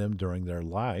upon them during their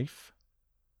life.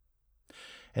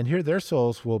 And here their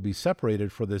souls will be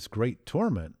separated for this great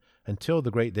torment until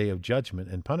the great day of judgment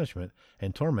and punishment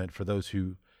and torment for those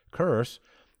who curse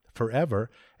forever,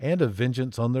 and of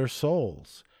vengeance on their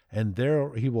souls. And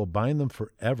there he will bind them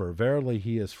forever. Verily,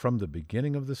 he is from the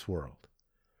beginning of this world.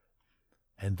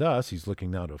 And thus, he's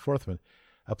looking now to a 4th one,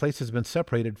 a place has been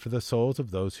separated for the souls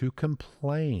of those who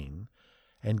complain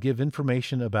and give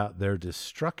information about their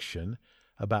destruction,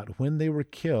 about when they were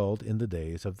killed in the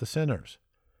days of the sinners.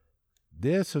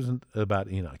 This isn't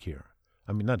about Enoch here.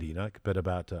 I mean, not Enoch, but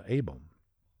about Abel.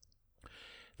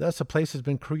 Thus, a place has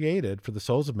been created for the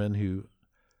souls of men who...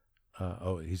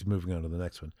 he's moving on to the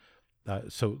next one.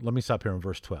 So let me stop here in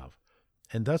verse 12.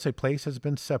 And thus a place has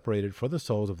been separated for the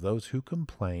souls of those who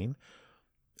complain.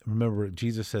 Remember,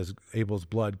 Jesus says Abel's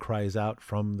blood cries out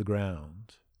from the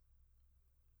ground.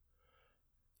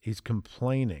 He's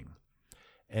complaining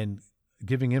and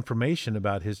giving information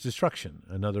about his destruction.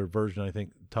 Another version, I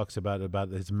think, talks about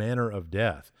his manner of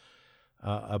death,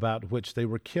 about which they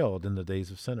were killed in the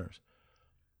days of sinners.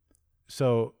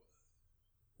 So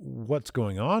what's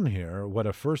going on here, what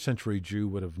a first century Jew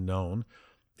would have known,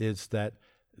 is that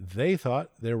they thought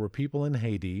there were people in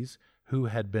Hades who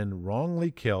had been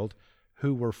wrongly killed,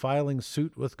 who were filing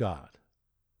suit with God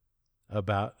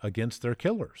against their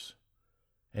killers.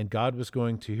 And God was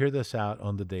going to hear this out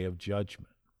on the day of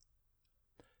judgment.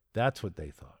 That's what they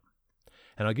thought.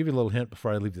 And I'll give you a little hint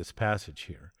before I leave this passage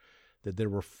here, that there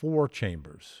were 4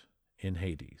 chambers in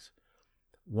Hades.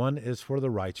 One is for the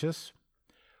righteous.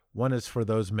 One is for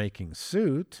those making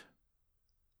suit.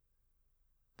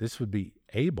 This would be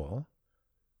Abel.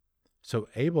 So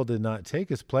Abel did not take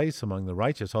his place among the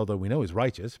righteous, although we know he's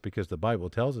righteous because the Bible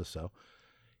tells us so.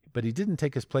 But he didn't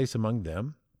take his place among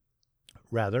them.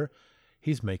 Rather,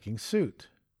 he's making suit.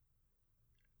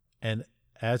 And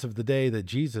as of the day that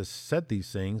Jesus said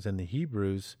these things, and the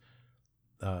Hebrews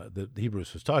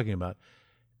was talking about,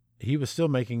 he was still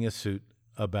making a suit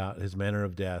about his manner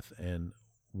of death and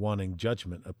wanting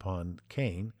judgment upon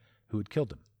Cain, who had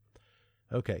killed him.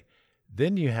 Okay,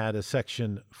 then you had a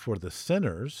section for the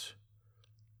sinners,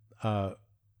 and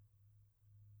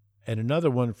another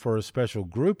one for a special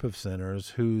group of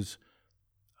sinners whose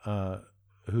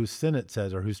sin, it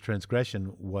says, or whose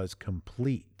transgression was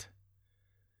complete.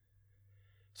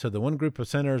 So the one group of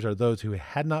sinners are those who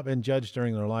had not been judged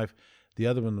during their life. The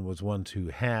other one was ones who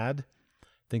had.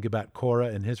 Think about Korah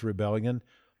and his rebellion.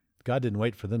 God didn't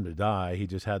wait for them to die. He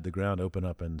just had the ground open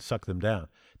up and suck them down.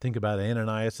 Think about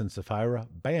Ananias and Sapphira.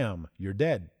 Bam, you're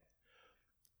dead.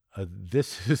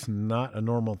 This is not a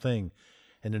normal thing.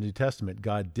 In the New Testament,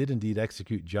 God did indeed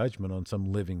execute judgment on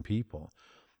some living people.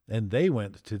 And they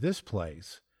went to this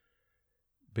place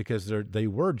because they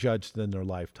were judged in their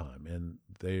lifetime, and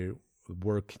they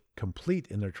were complete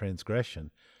in their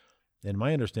transgression. In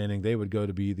my understanding, they would go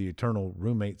to be the eternal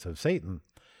roommates of Satan.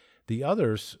 The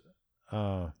others,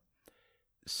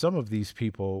 some of these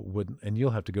people would, and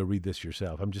you'll have to go read this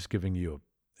yourself. I'm just giving you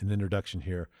an introduction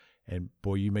here, and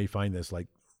boy, you may find this like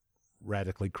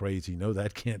radically crazy. No,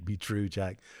 that can't be true,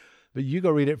 Jack. But you go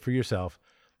read it for yourself.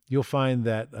 You'll find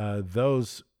that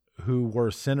those who were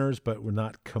sinners but were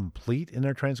not complete in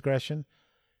their transgression,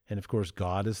 and of course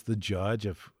God is the judge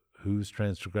of whose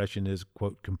transgression is,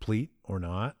 quote, complete or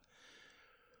not.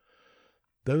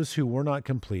 Those who were not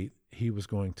complete, he was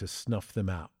going to snuff them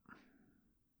out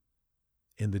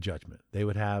in the judgment. They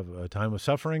would have a time of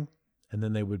suffering, and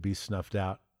then they would be snuffed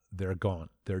out. They're gone.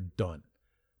 They're done.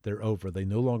 They're over. They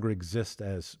no longer exist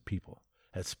as people,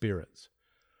 as spirits.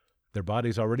 Their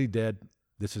body's already dead.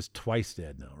 This is twice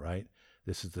dead now, right?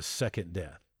 This is the second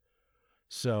death.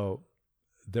 So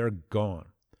they're gone.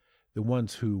 The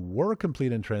ones who were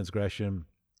complete in transgression,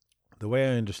 the way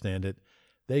I understand it,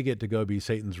 they get to go be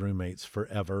Satan's roommates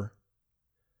forever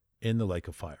in the lake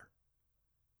of fire.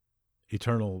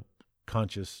 Eternal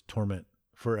conscious torment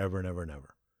forever and ever and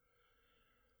ever.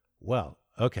 Well,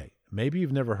 okay, maybe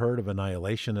you've never heard of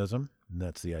annihilationism, and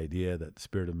that's the idea that the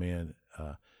spirit of man,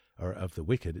 or of the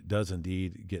wicked, does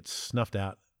indeed get snuffed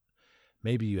out.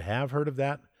 Maybe you have heard of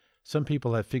that. Some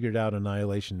people have figured out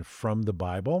annihilation from the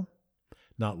Bible,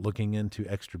 not looking into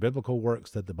extra biblical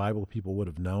works that the Bible people would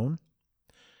have known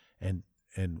and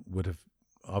would have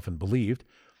often believed.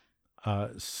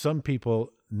 Some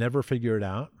people never figure it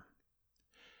out.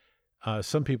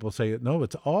 Some people say, no,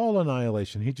 it's all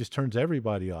annihilation. He just turns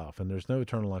everybody off and there's no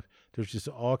eternal life. There's just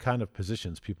all kind of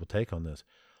positions people take on this.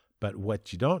 But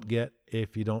what you don't get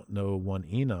if you don't know 1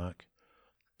 Enoch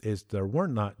is there were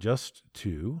not just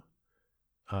 2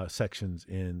 sections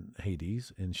in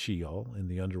Hades, in Sheol, in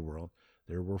the underworld.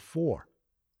 There were 4.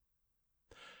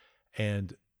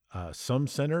 And some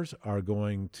sinners are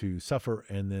going to suffer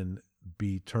and then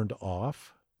be turned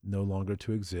off, no longer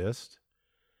to exist.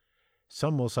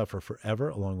 Some will suffer forever,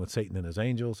 along with Satan and his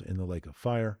angels, in the lake of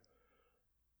fire.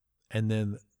 And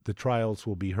then the trials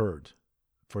will be heard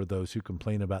for those who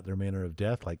complain about their manner of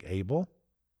death, like Abel.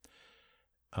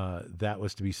 That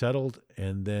was to be settled.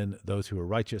 And then those who were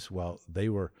righteous, well, they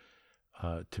were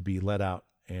to be let out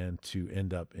and to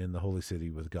end up in the holy city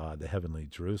with God, the heavenly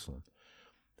Jerusalem.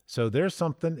 So there's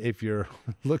something, if you're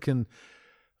looking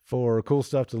for cool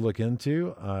stuff to look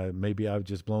into, maybe I've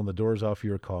just blown the doors off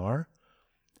your car.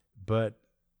 But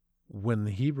when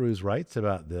the Hebrews writes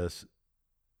about this,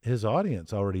 his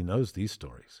audience already knows these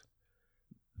stories.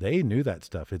 They knew that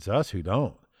stuff. It's us who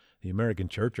don't. The American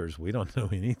churchers, we don't know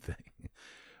anything.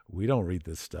 We don't read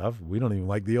this stuff. We don't even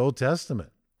like the Old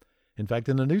Testament. In fact,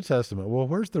 in the New Testament, well,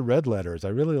 where's the red letters? I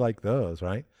really like those,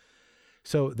 right?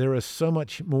 So there is so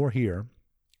much more here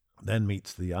than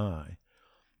meets the eye.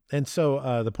 And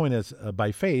so the point is,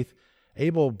 by faith,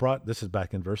 Abel brought, this is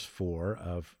back in verse 4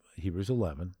 of Hebrews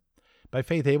 11, by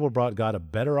faith, Abel brought God a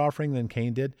better offering than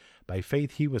Cain did. By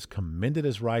faith, he was commended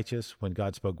as righteous when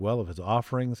God spoke well of his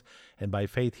offerings. And by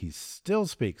faith, he still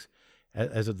speaks.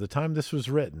 As of the time this was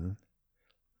written,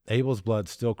 Abel's blood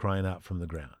still crying out from the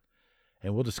ground.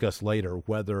 And we'll discuss later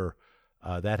whether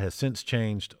That has since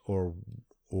changed, or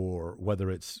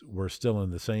whether we're still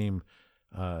in the same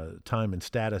time and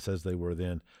status as they were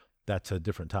then. That's a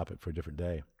different topic for a different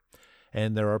day.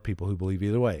 And there are people who believe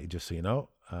either way, just so you know.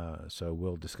 So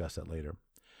we'll discuss that later.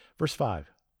 Verse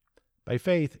 5. By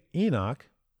faith, Enoch,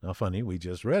 now funny, we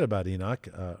just read about Enoch,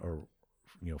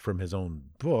 from his own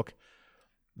book.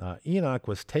 Enoch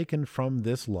was taken from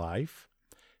this life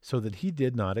so that he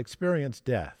did not experience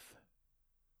death.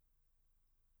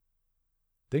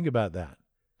 Think about that.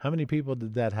 How many people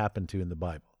did that happen to in the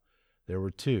Bible? There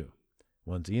were two.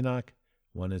 One's Enoch,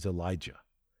 one is Elijah.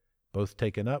 Both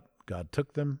taken up. God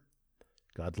took them.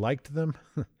 God liked them.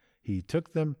 He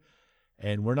took them,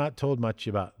 and we're not told much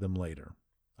about them later.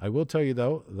 I will tell you,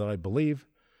 though, that I believe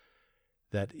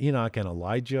that Enoch and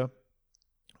Elijah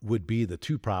would be the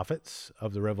two prophets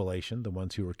of the Revelation, the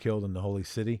ones who were killed in the holy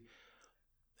city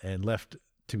and left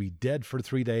to be dead for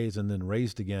 3 days and then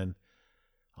raised again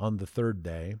on the third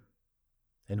day.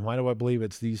 And why do I believe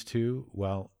it's these two?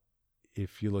 Well,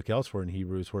 if you look elsewhere in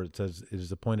Hebrews, where it says it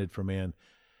is appointed for man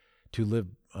to live,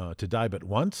 to die but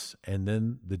once, and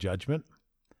then the judgment.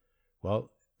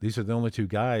 Well, these are the only two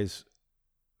guys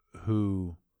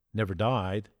who never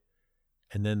died,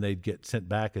 and then they'd get sent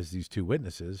back as these two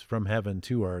witnesses from heaven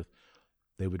to earth.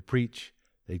 They would preach,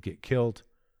 they'd get killed,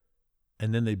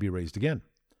 and then they'd be raised again.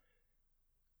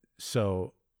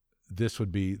 So this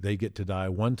would be, they get to die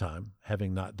one time,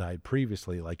 having not died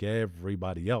previously like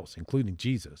everybody else, including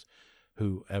Jesus,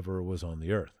 who ever was on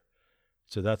the earth.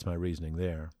 So that's my reasoning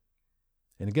there.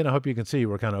 And again, I hope you can see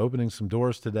we're kind of opening some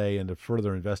doors today into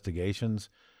further investigations.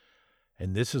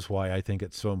 And this is why I think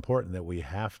it's so important that we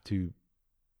have to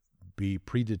be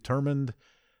predetermined,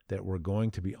 that we're going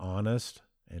to be honest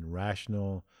and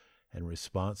rational and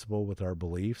responsible with our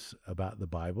beliefs about the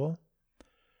Bible.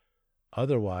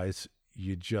 Otherwise,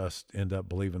 you just end up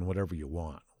believing whatever you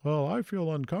want. Well, I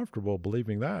feel uncomfortable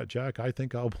believing that, Jack. I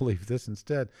think I'll believe this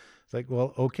instead. It's like,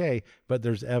 well, okay, but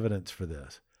there's evidence for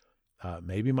this.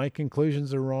 Maybe my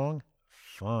conclusions are wrong.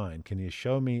 Fine. Can you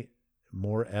show me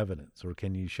more evidence, or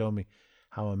can you show me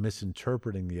how I'm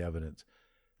misinterpreting the evidence?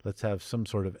 Let's have some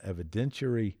sort of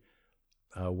evidentiary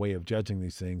way of judging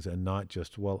these things, and not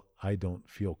just, well, I don't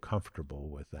feel comfortable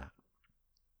with that.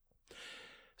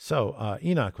 So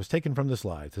Enoch was taken from this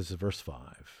life. This is verse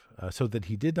 5. So that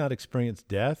he did not experience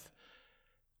death.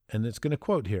 And it's going to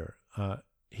quote here.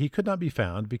 He could not be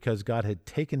found because God had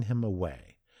taken him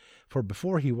away. For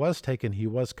before he was taken, he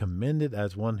was commended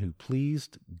as one who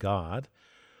pleased God.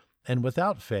 And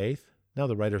without faith, now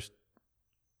the writer's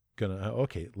going to,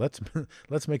 okay,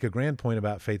 let's make a grand point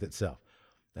about faith itself,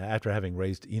 after having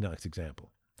raised Enoch's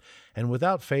example. And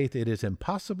without faith, it is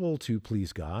impossible to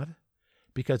please God,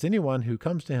 because anyone who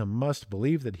comes to him must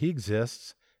believe that he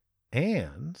exists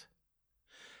and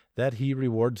that he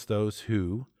rewards those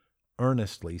who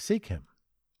earnestly seek him.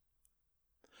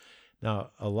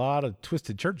 Now, a lot of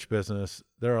twisted church business,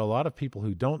 there are a lot of people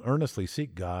who don't earnestly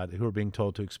seek God who are being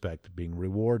told to expect being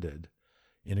rewarded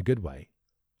in a good way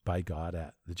by God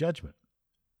at the judgment.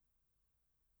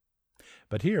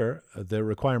 But here, the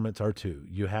requirements are two.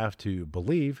 You have to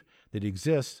believe that he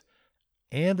exists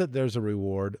and that there's a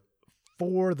reward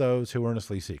for those who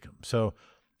earnestly seek him. So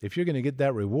if you're going to get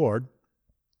that reward,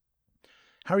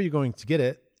 how are you going to get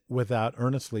it without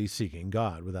earnestly seeking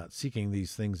God, without seeking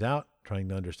these things out, trying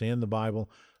to understand the Bible,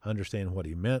 understand what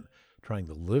he meant, trying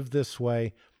to live this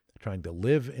way, trying to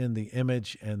live in the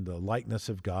image and the likeness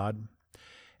of God?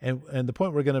 And the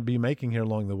point we're going to be making here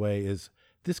along the way is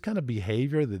this kind of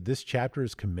behavior that this chapter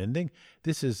is commending.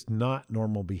 This is not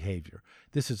normal behavior.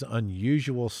 This is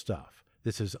unusual stuff.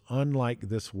 This is unlike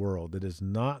this world. It is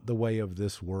not the way of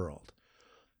this world.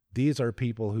 These are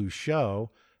people who show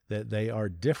that they are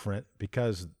different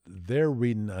because they're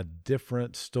reading a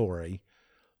different story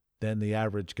than the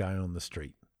average guy on the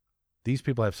street. These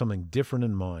people have something different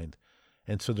in mind,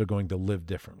 and so they're going to live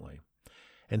differently.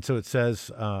 And so it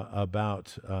says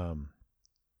about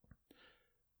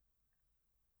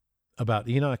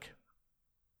Enoch,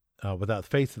 without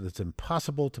faith it's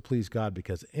impossible to please God,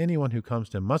 because anyone who comes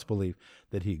to him must believe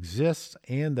that he exists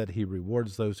and that he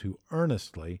rewards those who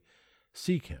earnestly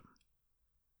seek him.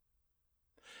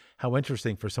 How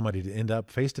interesting for somebody to end up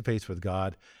face to face with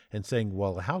God and saying,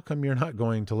 well, how come you're not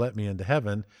going to let me into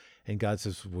heaven? And God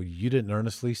says, well, you didn't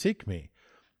earnestly seek me.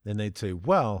 And they'd say,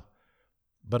 well,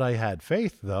 but I had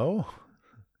faith though.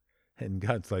 And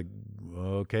God's like,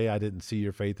 okay, I didn't see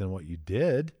your faith in what you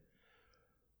did.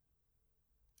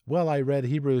 Well, I read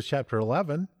Hebrews chapter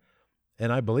 11,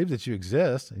 and I believe that you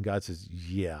exist. And God says,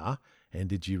 yeah. And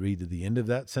did you read to the end of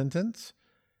that sentence?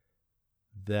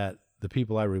 That the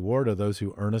people I reward are those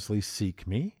who earnestly seek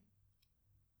me?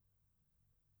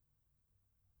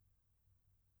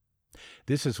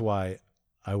 This is why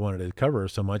I wanted to cover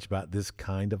so much about this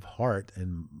kind of heart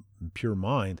and pure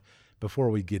mind before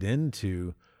we get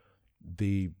into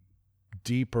the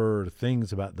deeper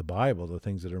things about the Bible, the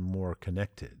things that are more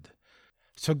connected.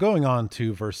 So going on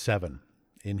to verse 7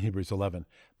 in Hebrews 11,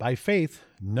 by faith,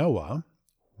 Noah,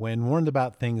 when warned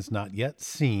about things not yet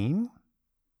seen,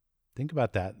 think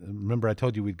about that. Remember, I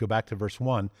told you we'd go back to verse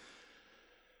 1,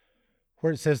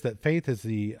 where it says that faith is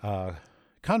the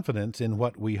confidence in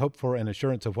what we hope for and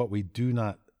assurance of what we do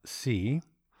not see.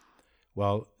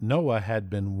 Well, Noah had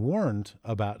been warned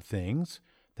about things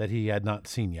that he had not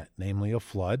seen yet, namely a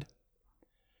flood.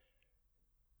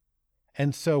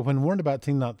 And so when warned about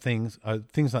things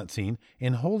not seen,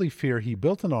 in holy fear he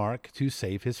built an ark to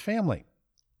save his family.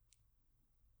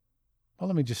 Well,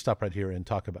 let me just stop right here and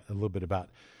talk about a little bit about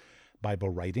Bible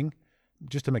writing,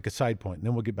 just to make a side point, and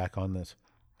then we'll get back on this.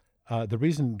 The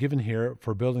reason given here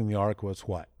for building the ark was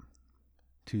what?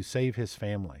 To save his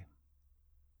family.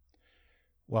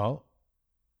 Well,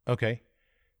 okay.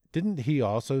 Didn't he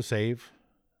also save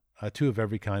 2 of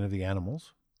every kind of the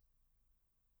animals?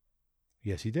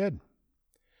 Yes, he did.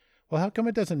 Well, how come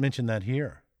it doesn't mention that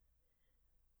here?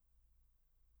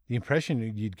 The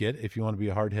impression you'd get if you want to be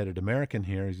a hard-headed American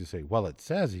here is you say, well, it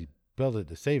says he built it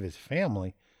to save his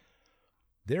family.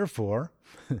 Therefore,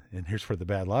 and here's where the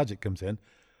bad logic comes in,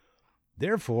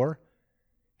 therefore,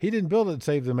 he didn't build it to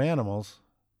save them animals.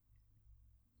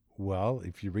 Well,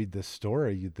 if you read this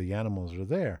story, the animals are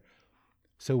there.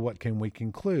 So what can we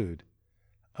conclude?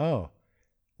 Oh,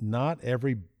 not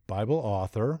every Bible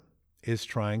author is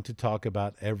trying to talk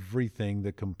about everything,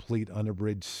 the complete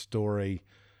unabridged story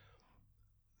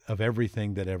of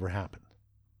everything that ever happened.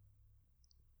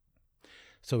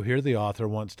 So here the author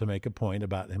wants to make a point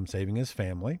about him saving his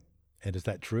family. And is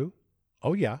that true?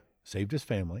 Oh yeah, saved his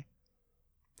family.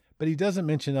 But he doesn't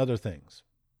mention other things.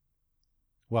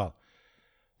 Well,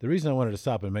 the reason I wanted to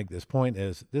stop and make this point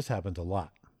is this happens a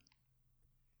lot.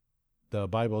 The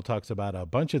Bible talks about a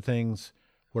bunch of things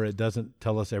where it doesn't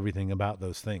tell us everything about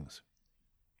those things.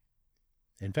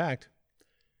 In fact,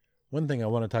 one thing I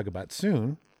want to talk about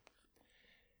soon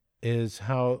is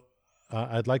how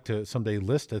I'd like to someday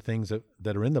list the things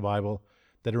that are in the Bible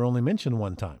that are only mentioned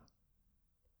one time.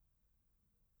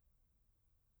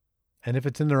 And if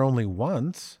it's in there only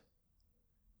once,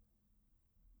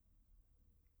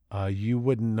 you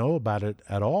wouldn't know about it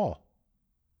at all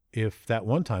if that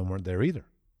one time weren't there either.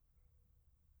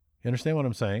 You understand what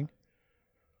I'm saying?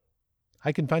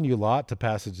 I can find you lots of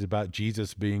passages about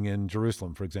Jesus being in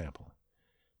Jerusalem, for example.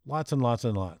 Lots and lots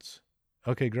and lots.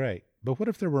 Okay, great. But what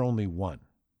if there were only one?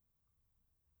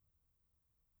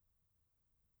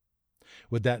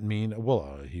 Would that mean,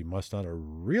 well, he must not have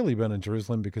really been in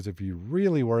Jerusalem, because if he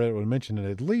really were, it would mention it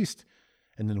at least,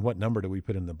 and then what number do we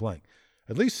put in the blank?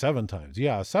 At least 7 times.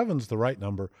 Yeah, 7's the right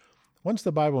number. Once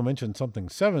the Bible mentions something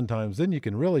 7 times, then you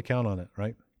can really count on it,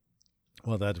 right?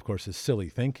 Well, that, of course, is silly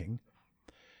thinking.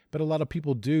 But a lot of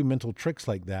people do mental tricks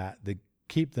like that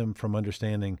keep them from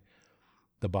understanding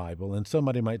the Bible. And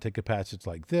somebody might take a passage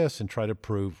like this and try to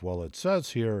prove, well, it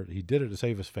says here he did it to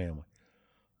save his family.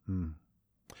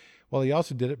 Well, he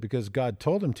also did it because God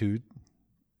told him to.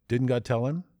 Didn't God tell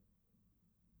him?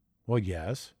 Well,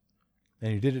 yes.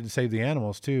 And he did it to save the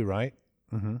animals too, right?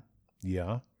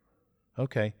 Yeah.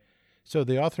 Okay. So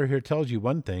the author here tells you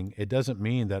one thing. It doesn't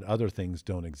mean that other things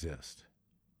don't exist.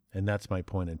 And that's my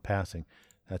point in passing.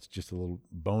 That's just a little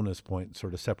bonus point,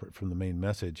 sort of separate from the main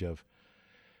message of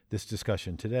this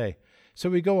discussion today. So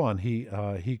we go on. He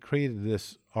created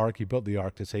this ark. He built the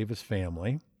ark to save his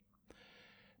family.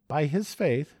 By his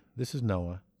faith, this is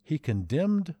Noah, he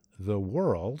condemned the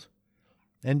world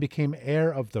and became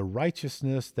heir of the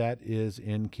righteousness that is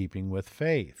in keeping with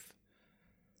faith.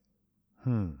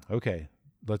 Okay,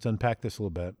 let's unpack this a little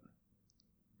bit.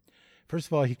 First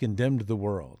of all, he condemned the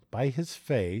world. By his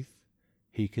faith,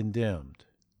 he condemned.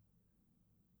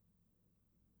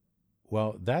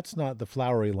 Well, that's not the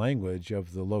flowery language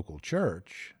of the local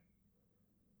church,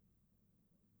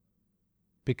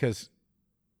 because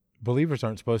believers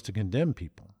aren't supposed to condemn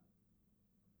people.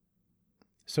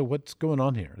 So what's going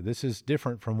on here? This is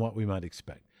different from what we might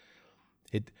expect.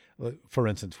 For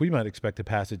instance, we might expect a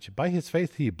passage, by his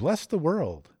faith he blessed the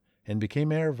world and became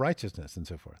heir of righteousness, and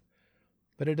so forth.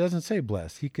 But it doesn't say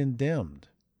blessed, he condemned.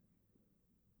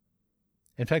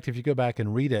 In fact, if you go back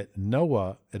and read it,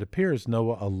 it appears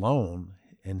Noah alone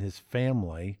and his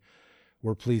family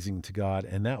were pleasing to God,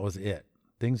 and that was it.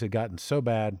 Things had gotten so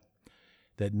bad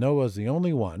that Noah's the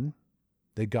only one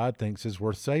that God thinks is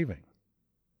worth saving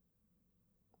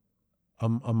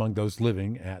among those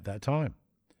living at that time.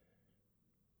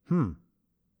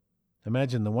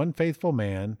 Imagine the one faithful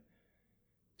man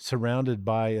surrounded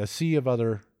by a sea of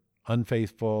other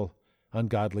unfaithful,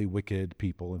 ungodly, wicked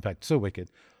people. In fact, so wicked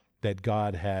that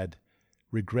God had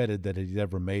regretted that he'd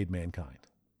ever made mankind.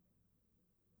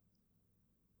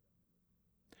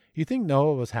 You think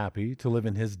Noah was happy to live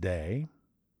in his day?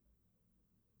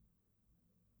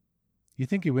 You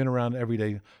think he went around every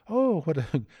day, oh,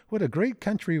 what a great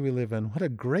country we live in, what a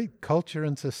great culture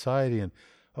and society, and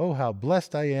oh, how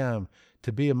blessed I am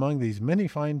to be among these many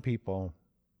fine people.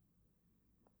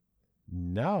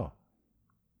 No,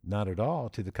 not at all.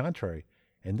 To the contrary.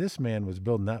 And this man was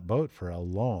building that boat for a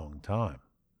long time.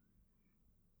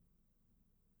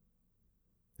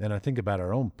 And I think about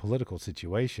our own political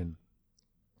situation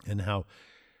and how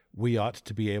we ought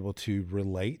to be able to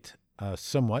relate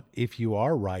somewhat. If you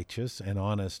are righteous and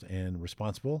honest and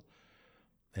responsible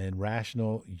and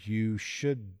rational, you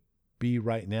should be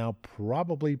right now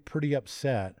probably pretty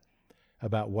upset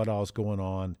about what all's going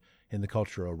on in the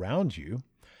culture around you,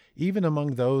 even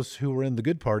among those who are in the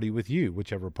good party with you,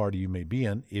 whichever party you may be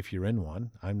in, if you're in one.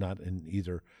 I'm not in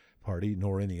either party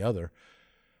nor any other.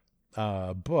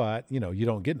 But, you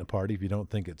don't get in a party if you don't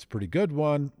think it's a pretty good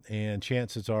one, and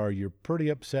chances are you're pretty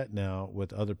upset now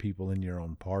with other people in your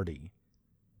own party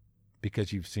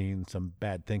because you've seen some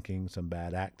bad thinking, some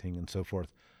bad acting, and so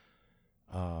forth.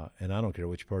 And I don't care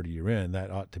which party you're in,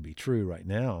 that ought to be true right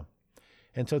now.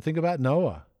 And so think about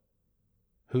Noah,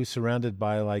 who's surrounded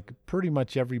by pretty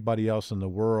much everybody else in the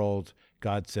world.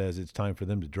 God says it's time for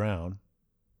them to drown.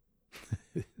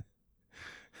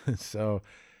 So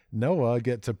Noah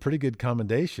gets a pretty good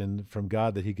commendation from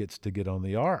God that he gets to get on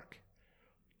the ark.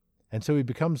 And so he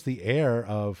becomes the heir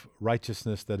of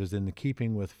righteousness that is in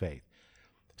keeping with faith.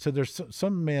 So there's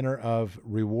some manner of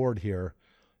reward here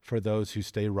for those who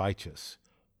stay righteous.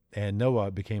 And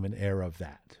Noah became an heir of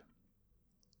that.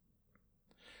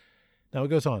 Now it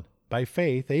goes on. By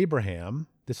faith, Abraham,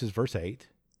 this is verse 8,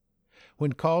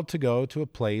 when called to go to a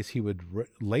place he would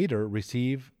later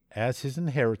receive as his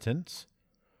inheritance,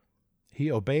 he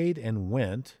obeyed and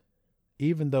went,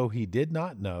 even though he did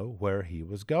not know where he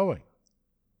was going.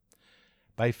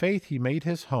 By faith he made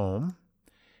his home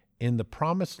in the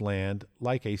promised land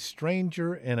like a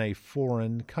stranger in a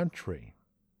foreign country.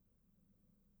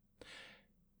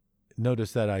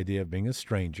 Notice that idea of being a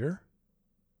stranger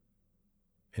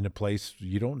in a place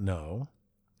you don't know.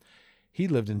 He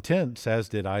lived in tents, as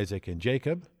did Isaac and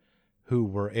Jacob, who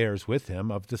were heirs with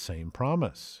him of the same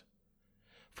promise.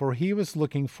 For he was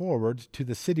looking forward to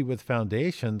the city with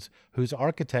foundations, whose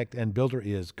architect and builder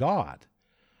is God.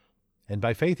 And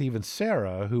by faith even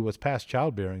Sarah, who was past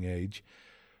childbearing age,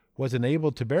 was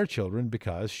enabled to bear children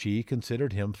because she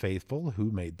considered him faithful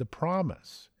who made the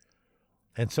promise.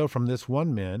 And so from this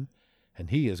one man, and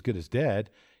he as good as dead,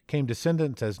 came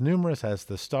descendants as numerous as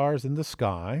the stars in the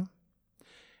sky,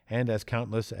 and as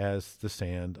countless as the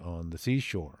sand on the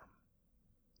seashore.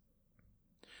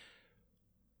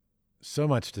 So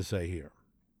much to say here.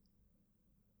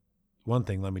 One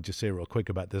thing, let me just say real quick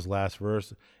about this last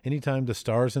verse. Anytime the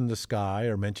stars in the sky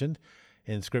are mentioned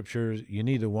in scriptures, you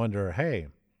need to wonder, hey,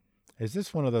 is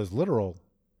this one of those literal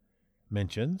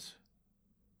mentions?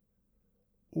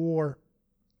 Or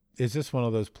is this one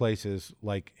of those places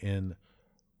like in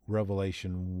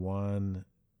Revelation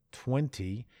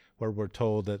 1:20, where we're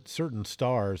told that certain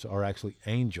stars are actually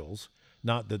angels,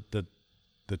 not that the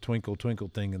twinkle, twinkle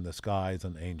thing in the sky is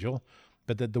an angel,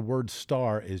 but that the word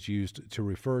star is used to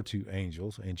refer to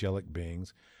angels, angelic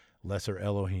beings, lesser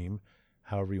Elohim,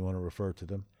 however you want to refer to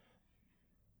them.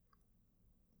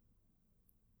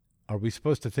 Are we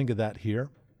supposed to think of that here?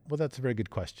 Well, that's a very good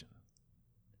question.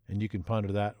 And you can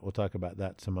ponder that. We'll talk about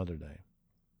that some other day.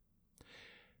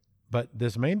 But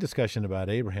this main discussion about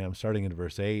Abraham, starting in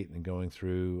verse 8 and going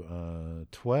through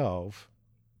 12,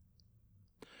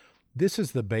 this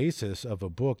is the basis of a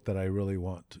book that I really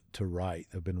want to write.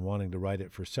 I've been wanting to write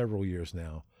it for several years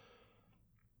now.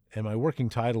 And my working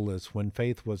title is When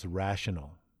Faith Was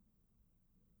Rational.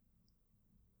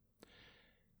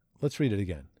 Let's read it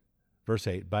again. Verse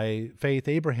 8, by faith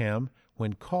Abraham,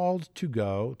 when called to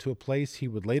go to a place he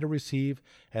would later receive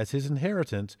as his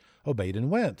inheritance, obeyed and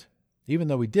went, even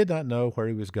though he did not know where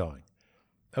he was going.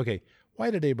 Okay,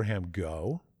 why did Abraham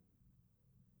go?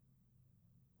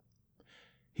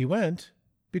 He went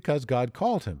because God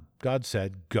called him. God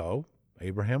said, go.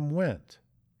 Abraham went.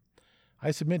 I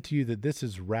submit to you that this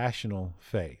is rational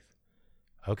faith.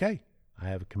 Okay, I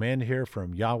have a command here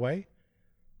from Yahweh,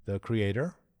 the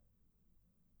Creator,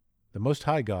 the Most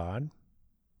High God.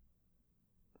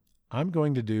 I'm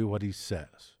going to do what he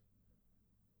says.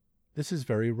 This is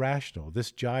very rational.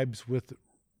 This jibes with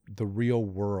the real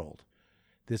world.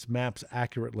 This maps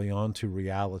accurately onto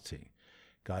reality.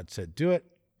 God said, do it.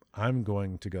 I'm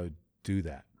going to go do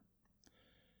that.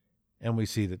 And we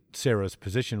see that Sarah's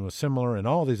position was similar and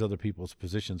all these other people's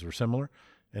positions were similar.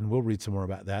 And we'll read some more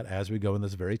about that as we go in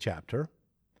this very chapter.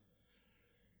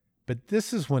 But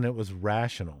this is when it was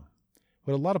rational.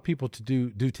 What a lot of people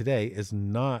do today is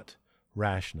not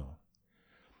rational.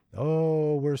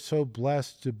 Oh, we're so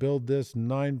blessed to build this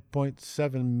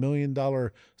 $9.7 million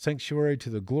sanctuary to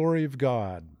the glory of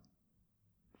God.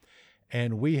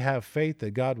 And we have faith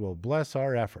that God will bless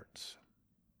our efforts.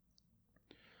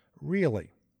 Really?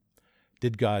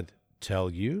 Did God tell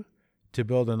you to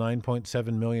build a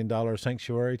 $9.7 million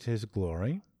sanctuary to his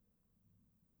glory?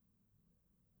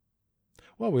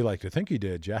 Well, we like to think he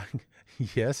did, Jack.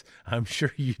 Yes, I'm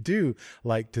sure you do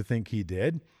like to think he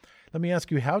did. Let me ask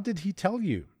you, how did he tell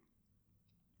you?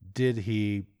 Did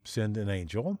he send an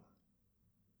angel?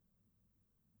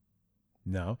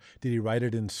 No. Did he write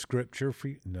it in scripture for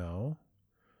you? No.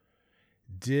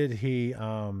 Did he,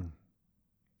 how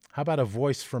about a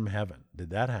voice from heaven? Did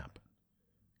that happen?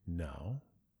 No.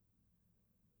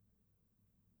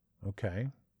 Okay.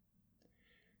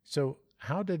 So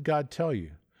how did God tell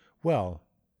you? Well,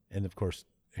 and of course,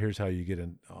 here's how you get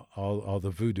in all the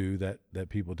voodoo that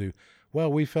people do. Well,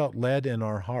 we felt led in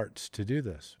our hearts to do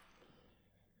this.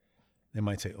 They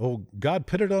might say, oh, God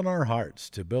put it on our hearts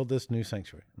to build this new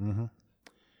sanctuary. Mm-hmm.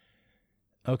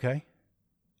 Okay.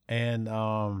 And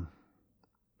God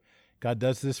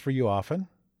does this for you often?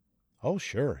 Oh,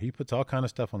 sure. He puts all kind of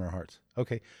stuff on our hearts.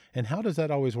 Okay. And how does that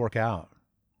always work out?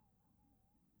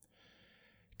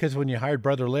 Because when you hired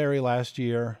Brother Larry last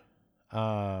year,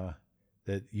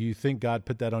 that you think God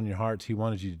put that on your hearts, he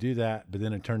wanted you to do that, but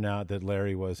then it turned out that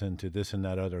Larry was into this and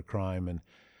that other crime and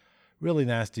really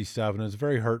nasty stuff, and it was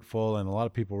very hurtful, and a lot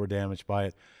of people were damaged by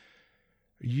it.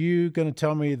 Are you going to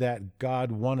tell me that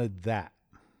God wanted that?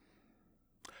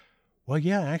 Well,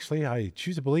 yeah, actually, I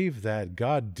choose to believe that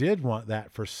God did want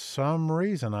that for some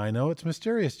reason. I know it's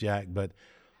mysterious, Jack, but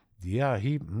yeah,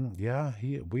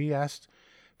 we asked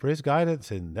for his guidance,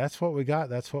 and that's what we got.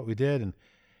 That's what we did, and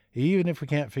even if we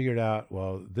can't figure it out,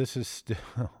 well, this is still,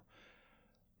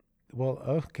 well,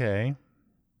 okay.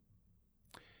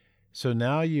 So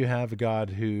now you have a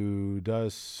God who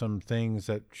does some things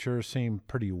that sure seem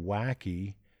pretty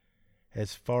wacky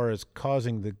as far as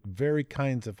causing the very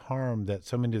kinds of harm that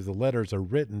so many of the letters are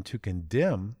written to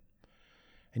condemn.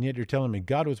 And yet you're telling me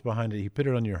God was behind it. He put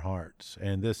it on your hearts.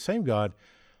 And this same God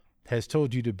has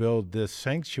told you to build this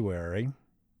sanctuary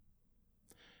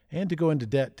and to go into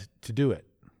debt to do it.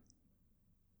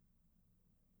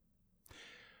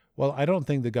 Well, I don't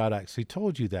think that God actually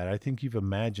told you that. I think you've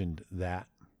imagined that.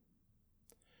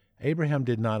 Abraham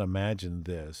did not imagine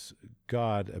this.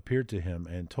 God appeared to him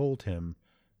and told him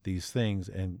these things,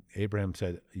 and Abraham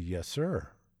said, yes,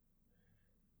 sir.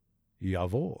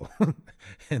 Jawohl.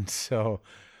 And so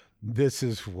this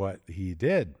is what he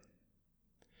did.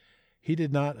 He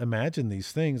did not imagine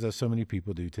these things as so many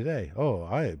people do today. Oh,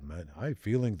 I'm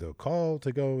feeling the call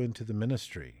to go into the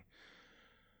ministry.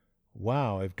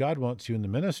 Wow, if God wants you in the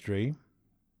ministry,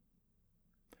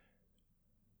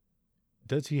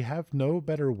 does he have no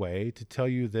better way to tell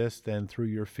you this than through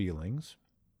your feelings?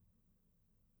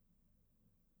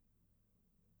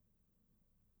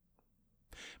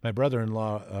 My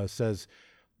brother-in-law says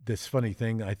this funny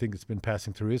thing. I think it's been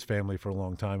passing through his family for a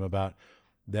long time about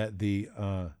that the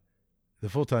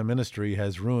full-time ministry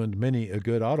has ruined many a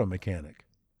good auto mechanic.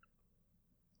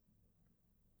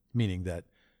 Meaning that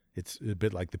it's a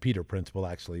bit like the Peter principle,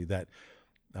 actually, that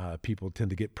people tend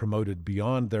to get promoted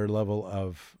beyond their level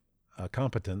of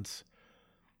competence,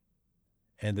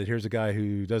 and that here's a guy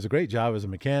who does a great job as a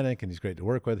mechanic, and he's great to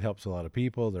work with, helps a lot of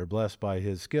people. They're blessed by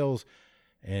his skills,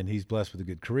 and he's blessed with a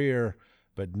good career,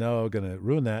 but no, going to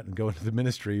ruin that and go into the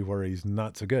ministry where he's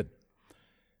not so good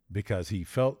because he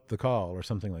felt the call or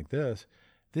something like this.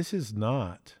 This is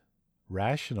not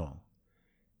rational.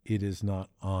 It is not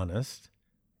honest.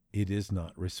 It is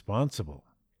not responsible.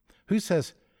 Who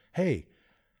says, hey,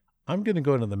 I'm going to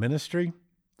go into the ministry.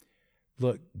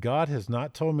 Look, God has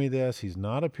not told me this. He's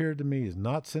not appeared to me. He's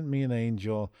not sent me an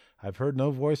angel. I've heard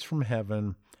no voice from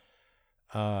heaven.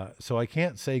 So I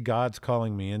can't say God's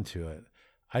calling me into it.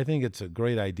 I think it's a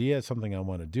great idea. It's something I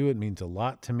want to do. It means a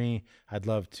lot to me. I'd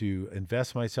love to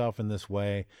invest myself in this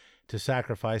way, to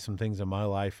sacrifice some things in my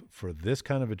life for this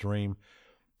kind of a dream.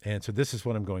 And so this is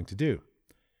what I'm going to do.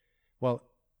 Well,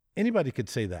 anybody could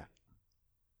say that.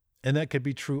 And that could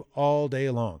be true all day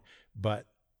long. But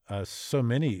so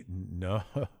many, no,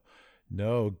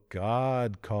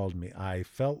 God called me. I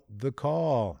felt the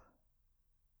call.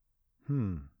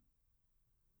 I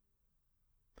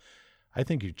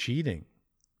think you're cheating.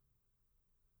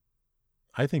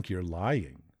 I think you're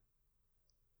lying.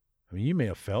 I mean, you may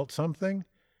have felt something,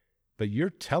 but you're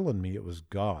telling me it was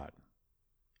God.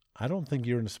 I don't think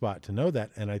you're in a spot to know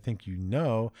that, and I think you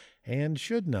know and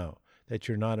should know that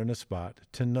you're not in a spot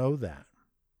to know that.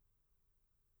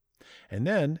 And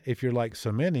then, if you're like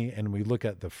so many, and we look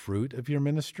at the fruit of your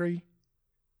ministry,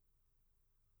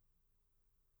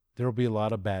 there will be a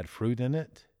lot of bad fruit in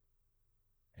it.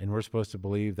 And we're supposed to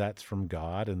believe that's from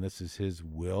God and this is his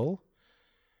will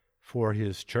for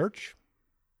his church.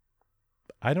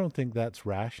 I don't think that's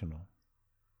rational.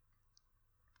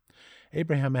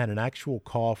 Abraham had an actual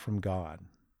call from God,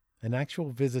 an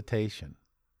actual visitation.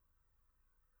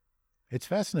 It's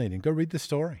fascinating. Go read the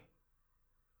story.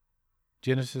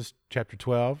 Genesis chapter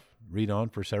 12, read on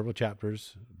for several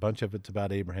chapters. A bunch of it's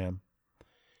about Abraham.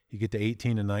 You get to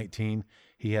 18 and 19.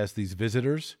 He has these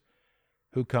visitors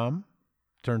who come.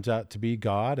 Turns out to be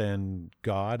God and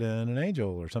an angel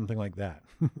or something like that.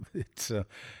 It's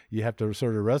you have to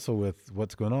sort of wrestle with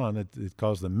what's going on. It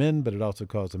calls them men, but it also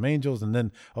calls them angels. And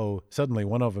then, suddenly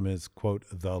one of them is, quote,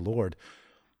 the Lord.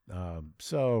 And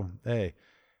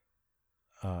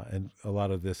a lot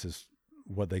of this is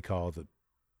what they call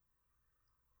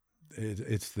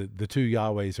it's the two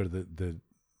Yahwehs, or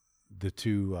the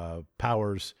two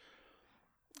powers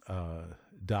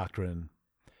doctrine.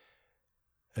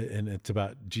 And it's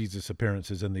about Jesus'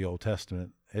 appearances in the Old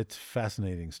Testament. It's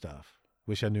fascinating stuff.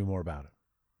 Wish I knew more about it.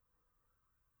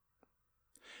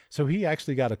 So he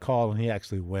actually got a call and he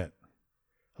actually went.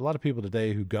 A lot of people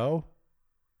today who go,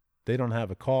 they don't have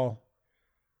a call.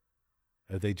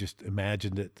 They just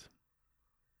imagined it.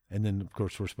 And then, of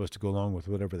course, we're supposed to go along with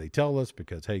whatever they tell us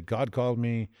because, hey, God called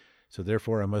me, so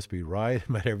therefore I must be right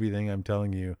about everything I'm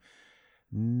telling you.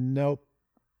 Nope,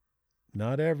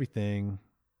 not everything.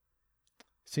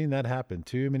 Seen that happen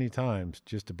too many times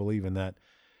just to believe in that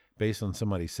based on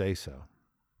somebody say so.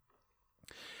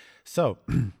 So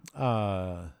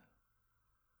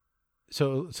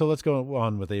let's go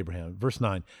on with Abraham. Verse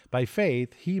 9, by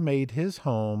faith, he made his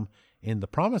home in the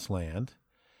promised land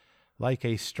like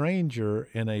a stranger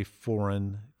in a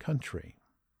foreign country.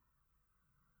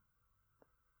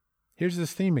 Here's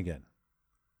this theme again.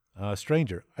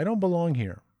 Stranger, I don't belong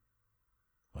here.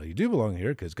 Well, you do belong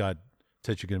here because God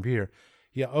said you're going to be here.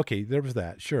 Yeah, okay, there was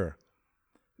that, sure.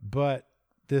 But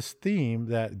this theme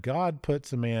that God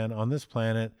puts a man on this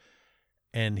planet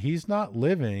and he's not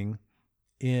living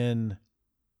in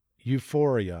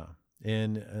euphoria,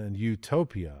 in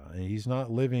utopia, and he's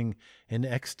not living in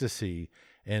ecstasy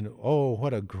and, oh,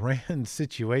 what a grand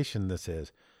situation this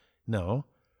is. No,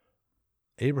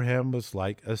 Abraham was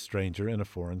like a stranger in a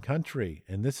foreign country,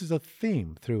 and this is a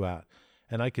theme throughout.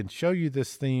 And I can show you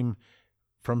this theme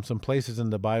from some places in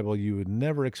the Bible you would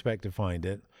never expect to find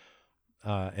it.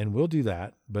 And we'll do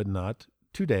that, but not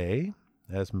today,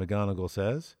 as McGonigal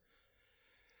says.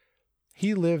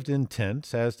 He lived in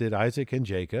tents, as did Isaac and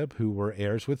Jacob, who were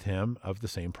heirs with him of the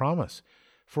same promise.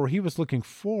 For he was looking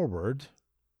forward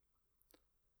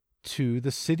to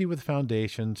the city with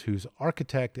foundations, whose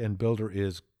architect and builder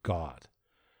is God.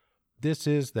 This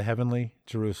is the heavenly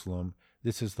Jerusalem.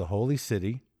 This is the holy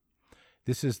city.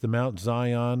 This is the Mount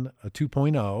Zion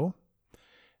 2.0,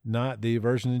 not the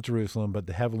version in Jerusalem, but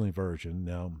the heavenly version.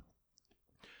 Now,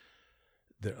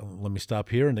 let me stop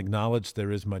here and acknowledge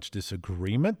there is much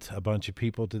disagreement. A bunch of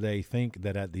people today think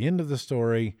that at the end of the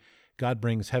story, God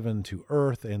brings heaven to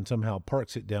earth and somehow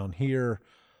parks it down here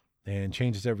and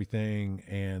changes everything,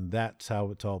 and that's how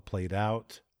it's all played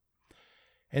out.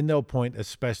 And they'll point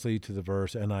especially to the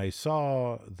verse, and I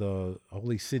saw the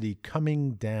holy city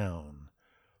coming down.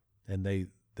 And they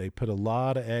put a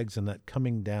lot of eggs in that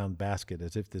coming down basket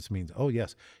as if this means, oh,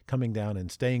 yes, coming down and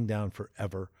staying down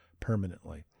forever,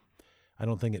 permanently. I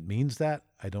don't think it means that.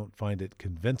 I don't find it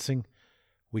convincing.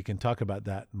 We can talk about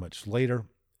that much later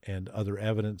and other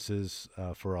evidences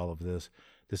for all of this.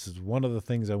 This is one of the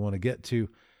things I want to get to,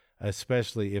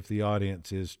 especially if the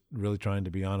audience is really trying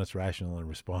to be honest, rational, and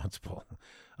responsible.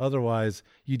 Otherwise,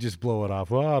 you just blow it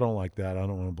off. Well, I don't like that. I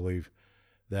don't want to believe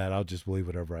that. I'll just believe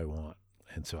whatever I want.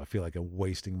 And so I feel like I'm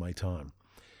wasting my time.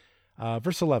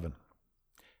 Verse 11.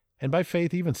 And by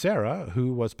faith, even Sarah,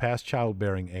 who was past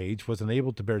childbearing age, was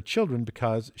enabled to bear children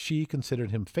because she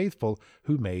considered him faithful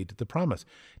who made the promise.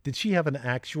 Did she have an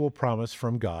actual promise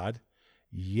from God?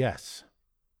 Yes.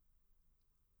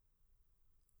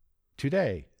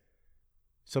 Today,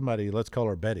 somebody, let's call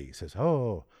her Betty, says,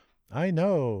 oh, I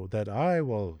know that I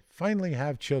will finally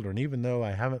have children, even though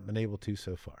I haven't been able to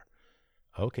so far.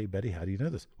 Okay, Betty, how do you know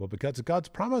this? Well, because of God's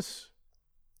promise.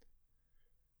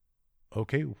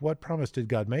 Okay, what promise did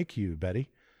God make you, Betty?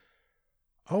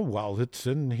 Oh, well, it's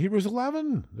in Hebrews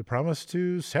 11, the promise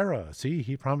to Sarah. See,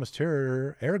 he promised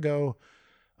her, ergo,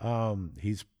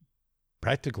 he's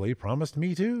practically promised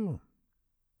me too.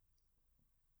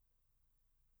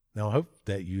 Now, I hope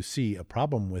that you see a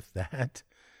problem with that.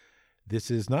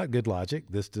 This is not good logic.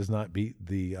 This does not beat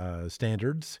the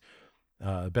standards,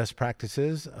 best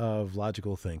practices of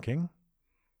logical thinking.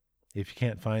 If you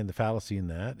can't find the fallacy in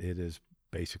that, it is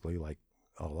basically like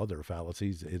all other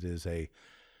fallacies. It is a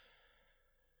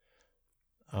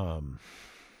oh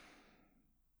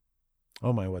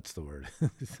my, what's the word?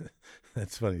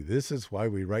 That's funny. This is why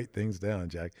we write things down,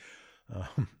 Jack.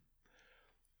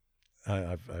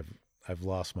 I've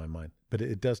lost my mind, but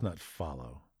it does not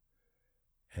follow.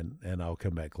 And I'll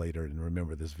come back later and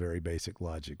remember this very basic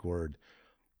logic word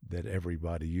that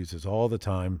everybody uses all the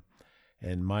time.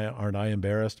 And aren't I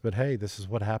embarrassed? But hey, this is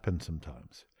what happens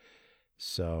sometimes.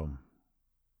 So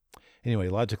anyway,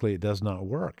 logically, it does not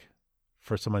work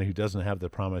for somebody who doesn't have the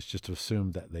promise just to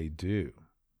assume that they do.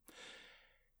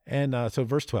 And so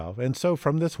verse 12, and so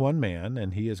from this one man,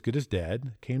 and he as good as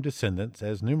dead, came descendants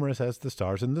as numerous as the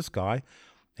stars in the sky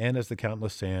and as the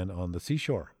countless sand on the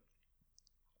seashore.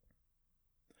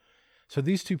 So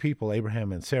these two people,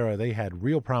 Abraham and Sarah, they had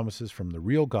real promises from the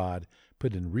real God,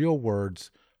 put in real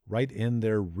words, right in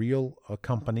their real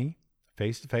company,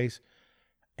 face to face,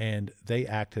 and they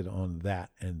acted on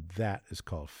that, and that is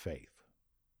called faith.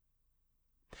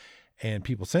 And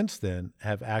people since then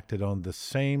have acted on the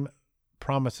same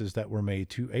promises that were made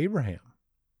to Abraham.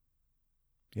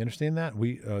 You understand that?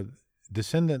 We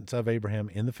descendants of Abraham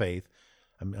in the faith.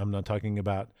 I'm not talking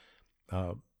about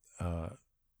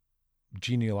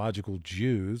genealogical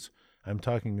Jews. I'm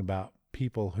talking about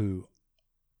people who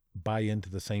buy into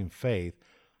the same faith.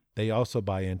 They also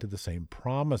buy into the same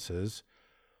promises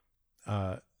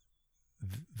that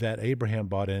Abraham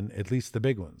bought in, at least the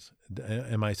big ones.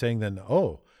 Am I saying then,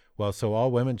 oh, well, so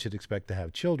all women should expect to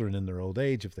have children in their old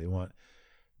age if they want?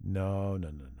 No.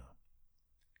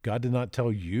 God did not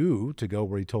tell you to go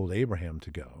where he told Abraham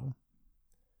to go.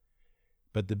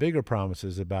 But the bigger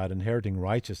promises about inheriting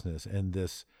righteousness and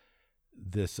this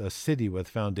city with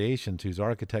foundations whose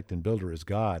architect and builder is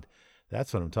God,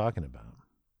 that's what I'm talking about.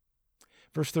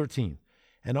 Verse 13,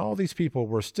 and all these people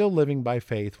were still living by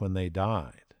faith when they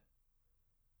died.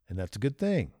 And that's a good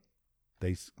thing.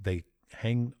 They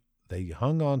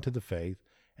hung on to the faith,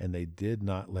 and they did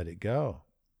not let it go.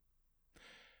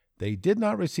 They did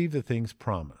not receive the things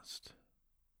promised.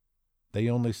 They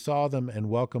only saw them and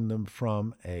welcomed them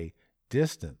from a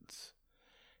distance,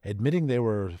 admitting they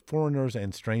were foreigners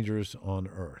and strangers on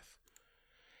earth.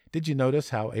 Did you notice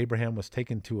how Abraham was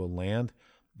taken to a land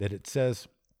that it says,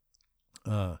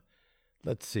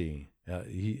 let's see,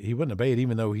 he wouldn't obey it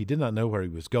even though he did not know where he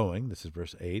was going. This is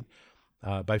verse 8.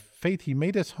 By faith, he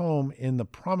made his home in the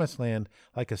promised land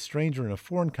like a stranger in a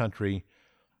foreign country.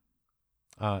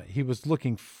 He was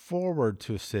looking forward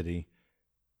to a city.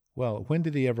 Well, when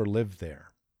did he ever live there?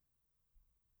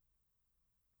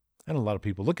 And a lot of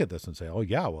people look at this and say, oh,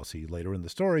 yeah, we'll see later in the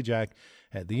story, Jack,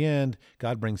 at the end,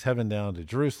 God brings heaven down to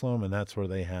Jerusalem, and that's where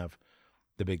they have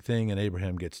the big thing, and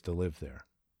Abraham gets to live there.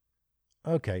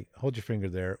 Okay, hold your finger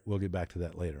there. We'll get back to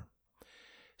that later.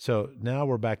 So now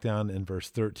we're back down in verse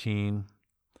 13,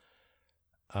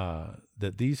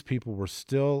 that these people were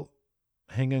still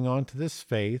hanging on to this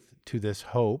faith, to this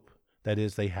hope. That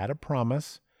is, they had a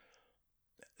promise.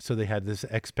 So they had this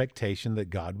expectation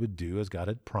that God would do as God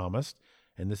had promised.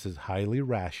 And this is highly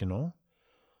rational.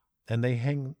 And they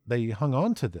hung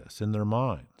on to this in their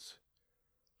minds.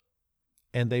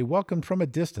 And they welcomed from a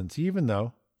distance, even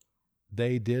though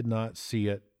they did not see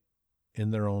it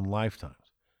in their own lifetimes.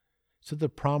 So the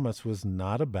promise was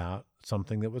not about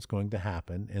something that was going to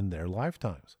happen in their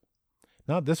lifetimes.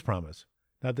 Not this promise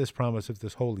of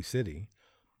this holy city,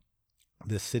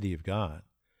 this city of God.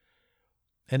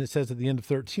 And it says at the end of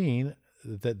 13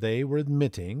 that they were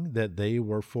admitting that they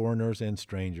were foreigners and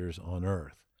strangers on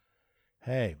earth.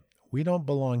 Hey, we don't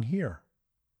belong here.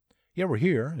 Yeah, we're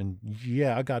here, and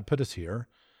yeah, God put us here.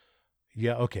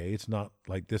 Yeah, okay, it's not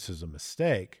like this is a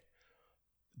mistake,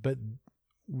 but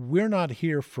we're not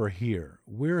here for here.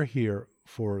 We're here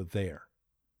for there.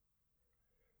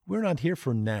 We're not here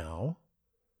for now.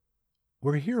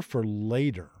 We're here for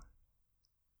later.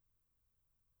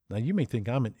 Now, you may think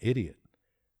I'm an idiot,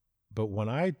 but when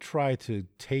I try to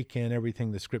take in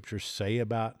everything the scriptures say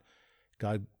about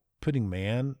God putting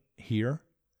man here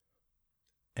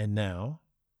and now,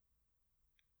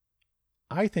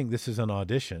 I think this is an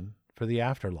audition for the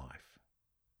afterlife.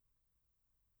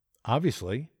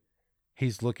 Obviously,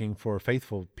 he's looking for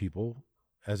faithful people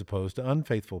as opposed to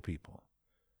unfaithful people.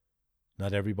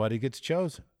 Not everybody gets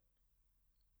chosen.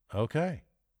 Okay.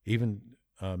 Even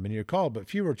many are called, but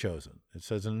few are chosen. It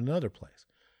says in another place.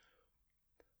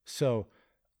 So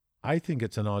I think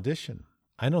it's an audition.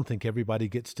 I don't think everybody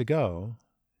gets to go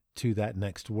to that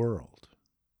next world.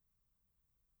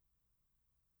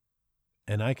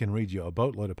 And I can read you a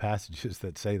boatload of passages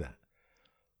that say that.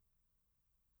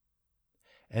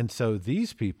 And so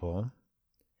these people,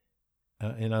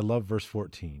 and I love verse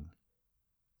 14.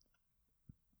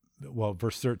 Well,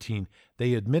 verse 13,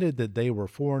 they admitted that they were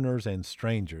foreigners and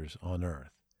strangers on earth.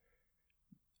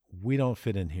 We don't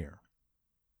fit in here.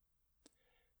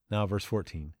 Now, verse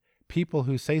 14, people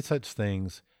who say such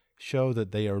things show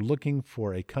that they are looking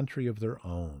for a country of their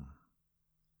own.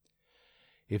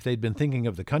 If they'd been thinking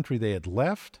of the country they had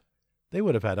left, they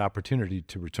would have had opportunity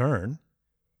to return.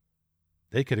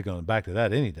 They could have gone back to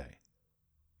that any day.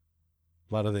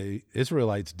 A lot of the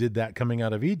Israelites did that coming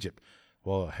out of Egypt.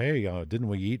 Well, hey, didn't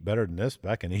we eat better than this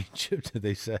back in Egypt,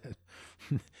 they said.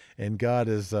 And God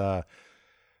is, I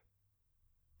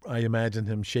imagine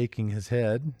him shaking his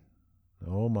head.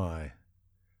 Oh my,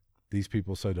 these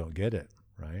people so don't get it,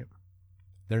 right?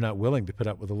 They're not willing to put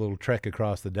up with a little trek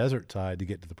across the desert tide to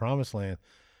get to the promised land,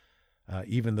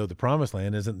 even though the promised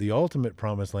land isn't the ultimate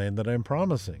promised land that I'm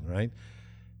promising, right?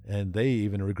 And they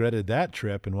even regretted that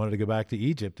trip and wanted to go back to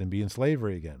Egypt and be in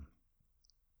slavery again.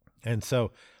 And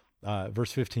so,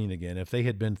 verse 15 again, if they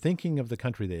had been thinking of the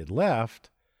country they had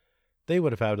left, they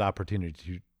would have had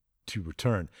opportunity to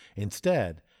return.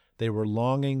 Instead, they were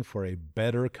longing for a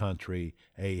better country,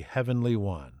 a heavenly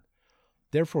one.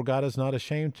 Therefore, God is not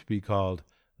ashamed to be called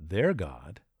their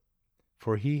God,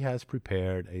 for he has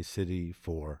prepared a city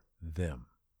for them.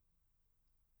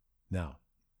 Now,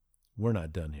 we're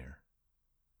not done here.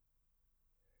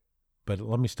 But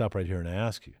let me stop right here and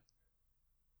ask you,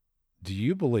 do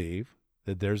you believe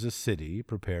that there's a city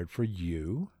prepared for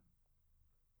you?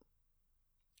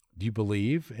 Do you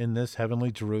believe in this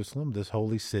heavenly Jerusalem, this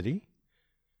holy city?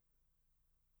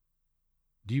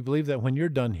 Do you believe that when you're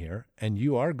done here, and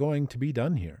you are going to be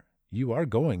done here, you are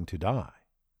going to die?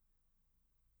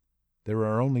 There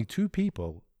are only two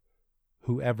people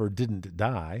who ever didn't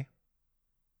die,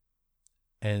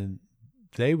 and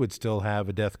they would still have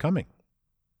a death coming,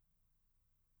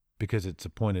 because it's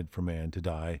appointed for man to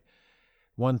die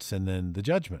once and then the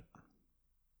judgment.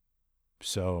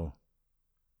 So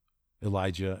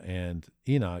Elijah and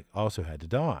Enoch also had to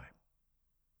die.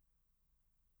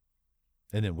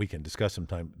 And then we can discuss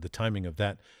sometime the timing of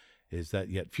that. Is that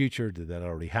yet future? Did that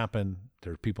already happen?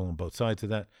 There are people on both sides of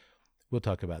that. We'll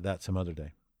talk about that some other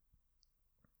day.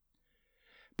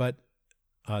 But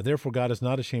therefore God is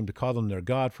not ashamed to call them their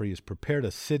God, for he has prepared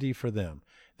a city for them.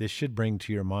 This should bring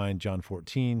to your mind John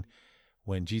 14,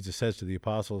 when Jesus says to the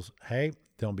apostles, hey,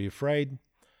 don't be afraid.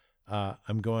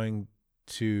 I'm going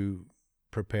to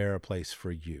prepare a place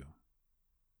for you.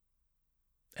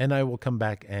 And I will come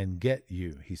back and get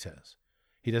you, he says.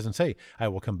 He doesn't say, I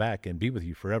will come back and be with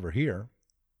you forever here.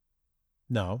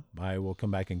 No, I will come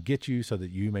back and get you so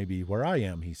that you may be where I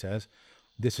am, he says.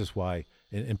 This is why,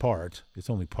 in part,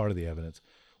 it's only part of the evidence,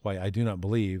 why I do not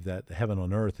believe that heaven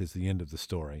on earth is the end of the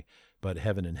story, but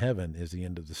heaven in heaven is the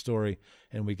end of the story,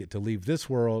 and we get to leave this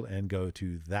world and go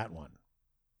to that one.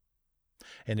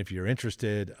 And if you're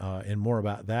interested in more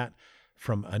about that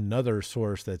from another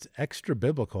source that's extra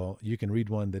biblical, you can read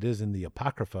one that is in the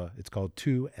Apocrypha. It's called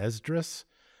 2 Esdras,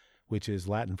 which is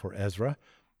Latin for Ezra,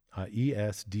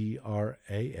 E-S-D-R-A-S,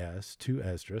 2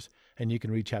 Esdras, and you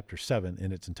can read chapter 7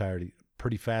 in its entirety.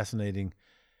 Pretty fascinating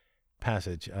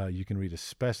passage. You can read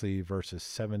especially verses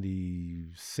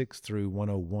 76 through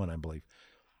 101, I believe.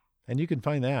 And you can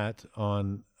find that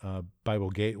on Bible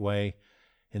Gateway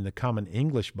in the Common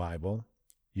English Bible.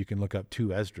 You can look up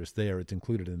 2 Esdras there. It's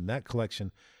included in that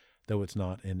collection, though it's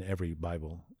not in every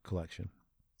Bible collection.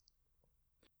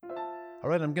 All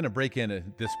right, I'm going to break in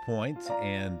at this point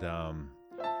and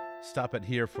stop it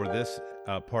here for this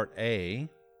part A.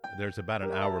 There's about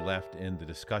an hour left in the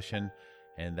discussion,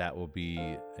 and that will be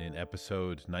in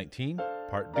episode 19,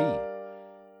 part B.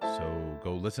 So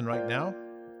go listen right now,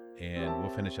 and we'll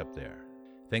finish up there.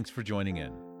 Thanks for joining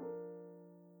in.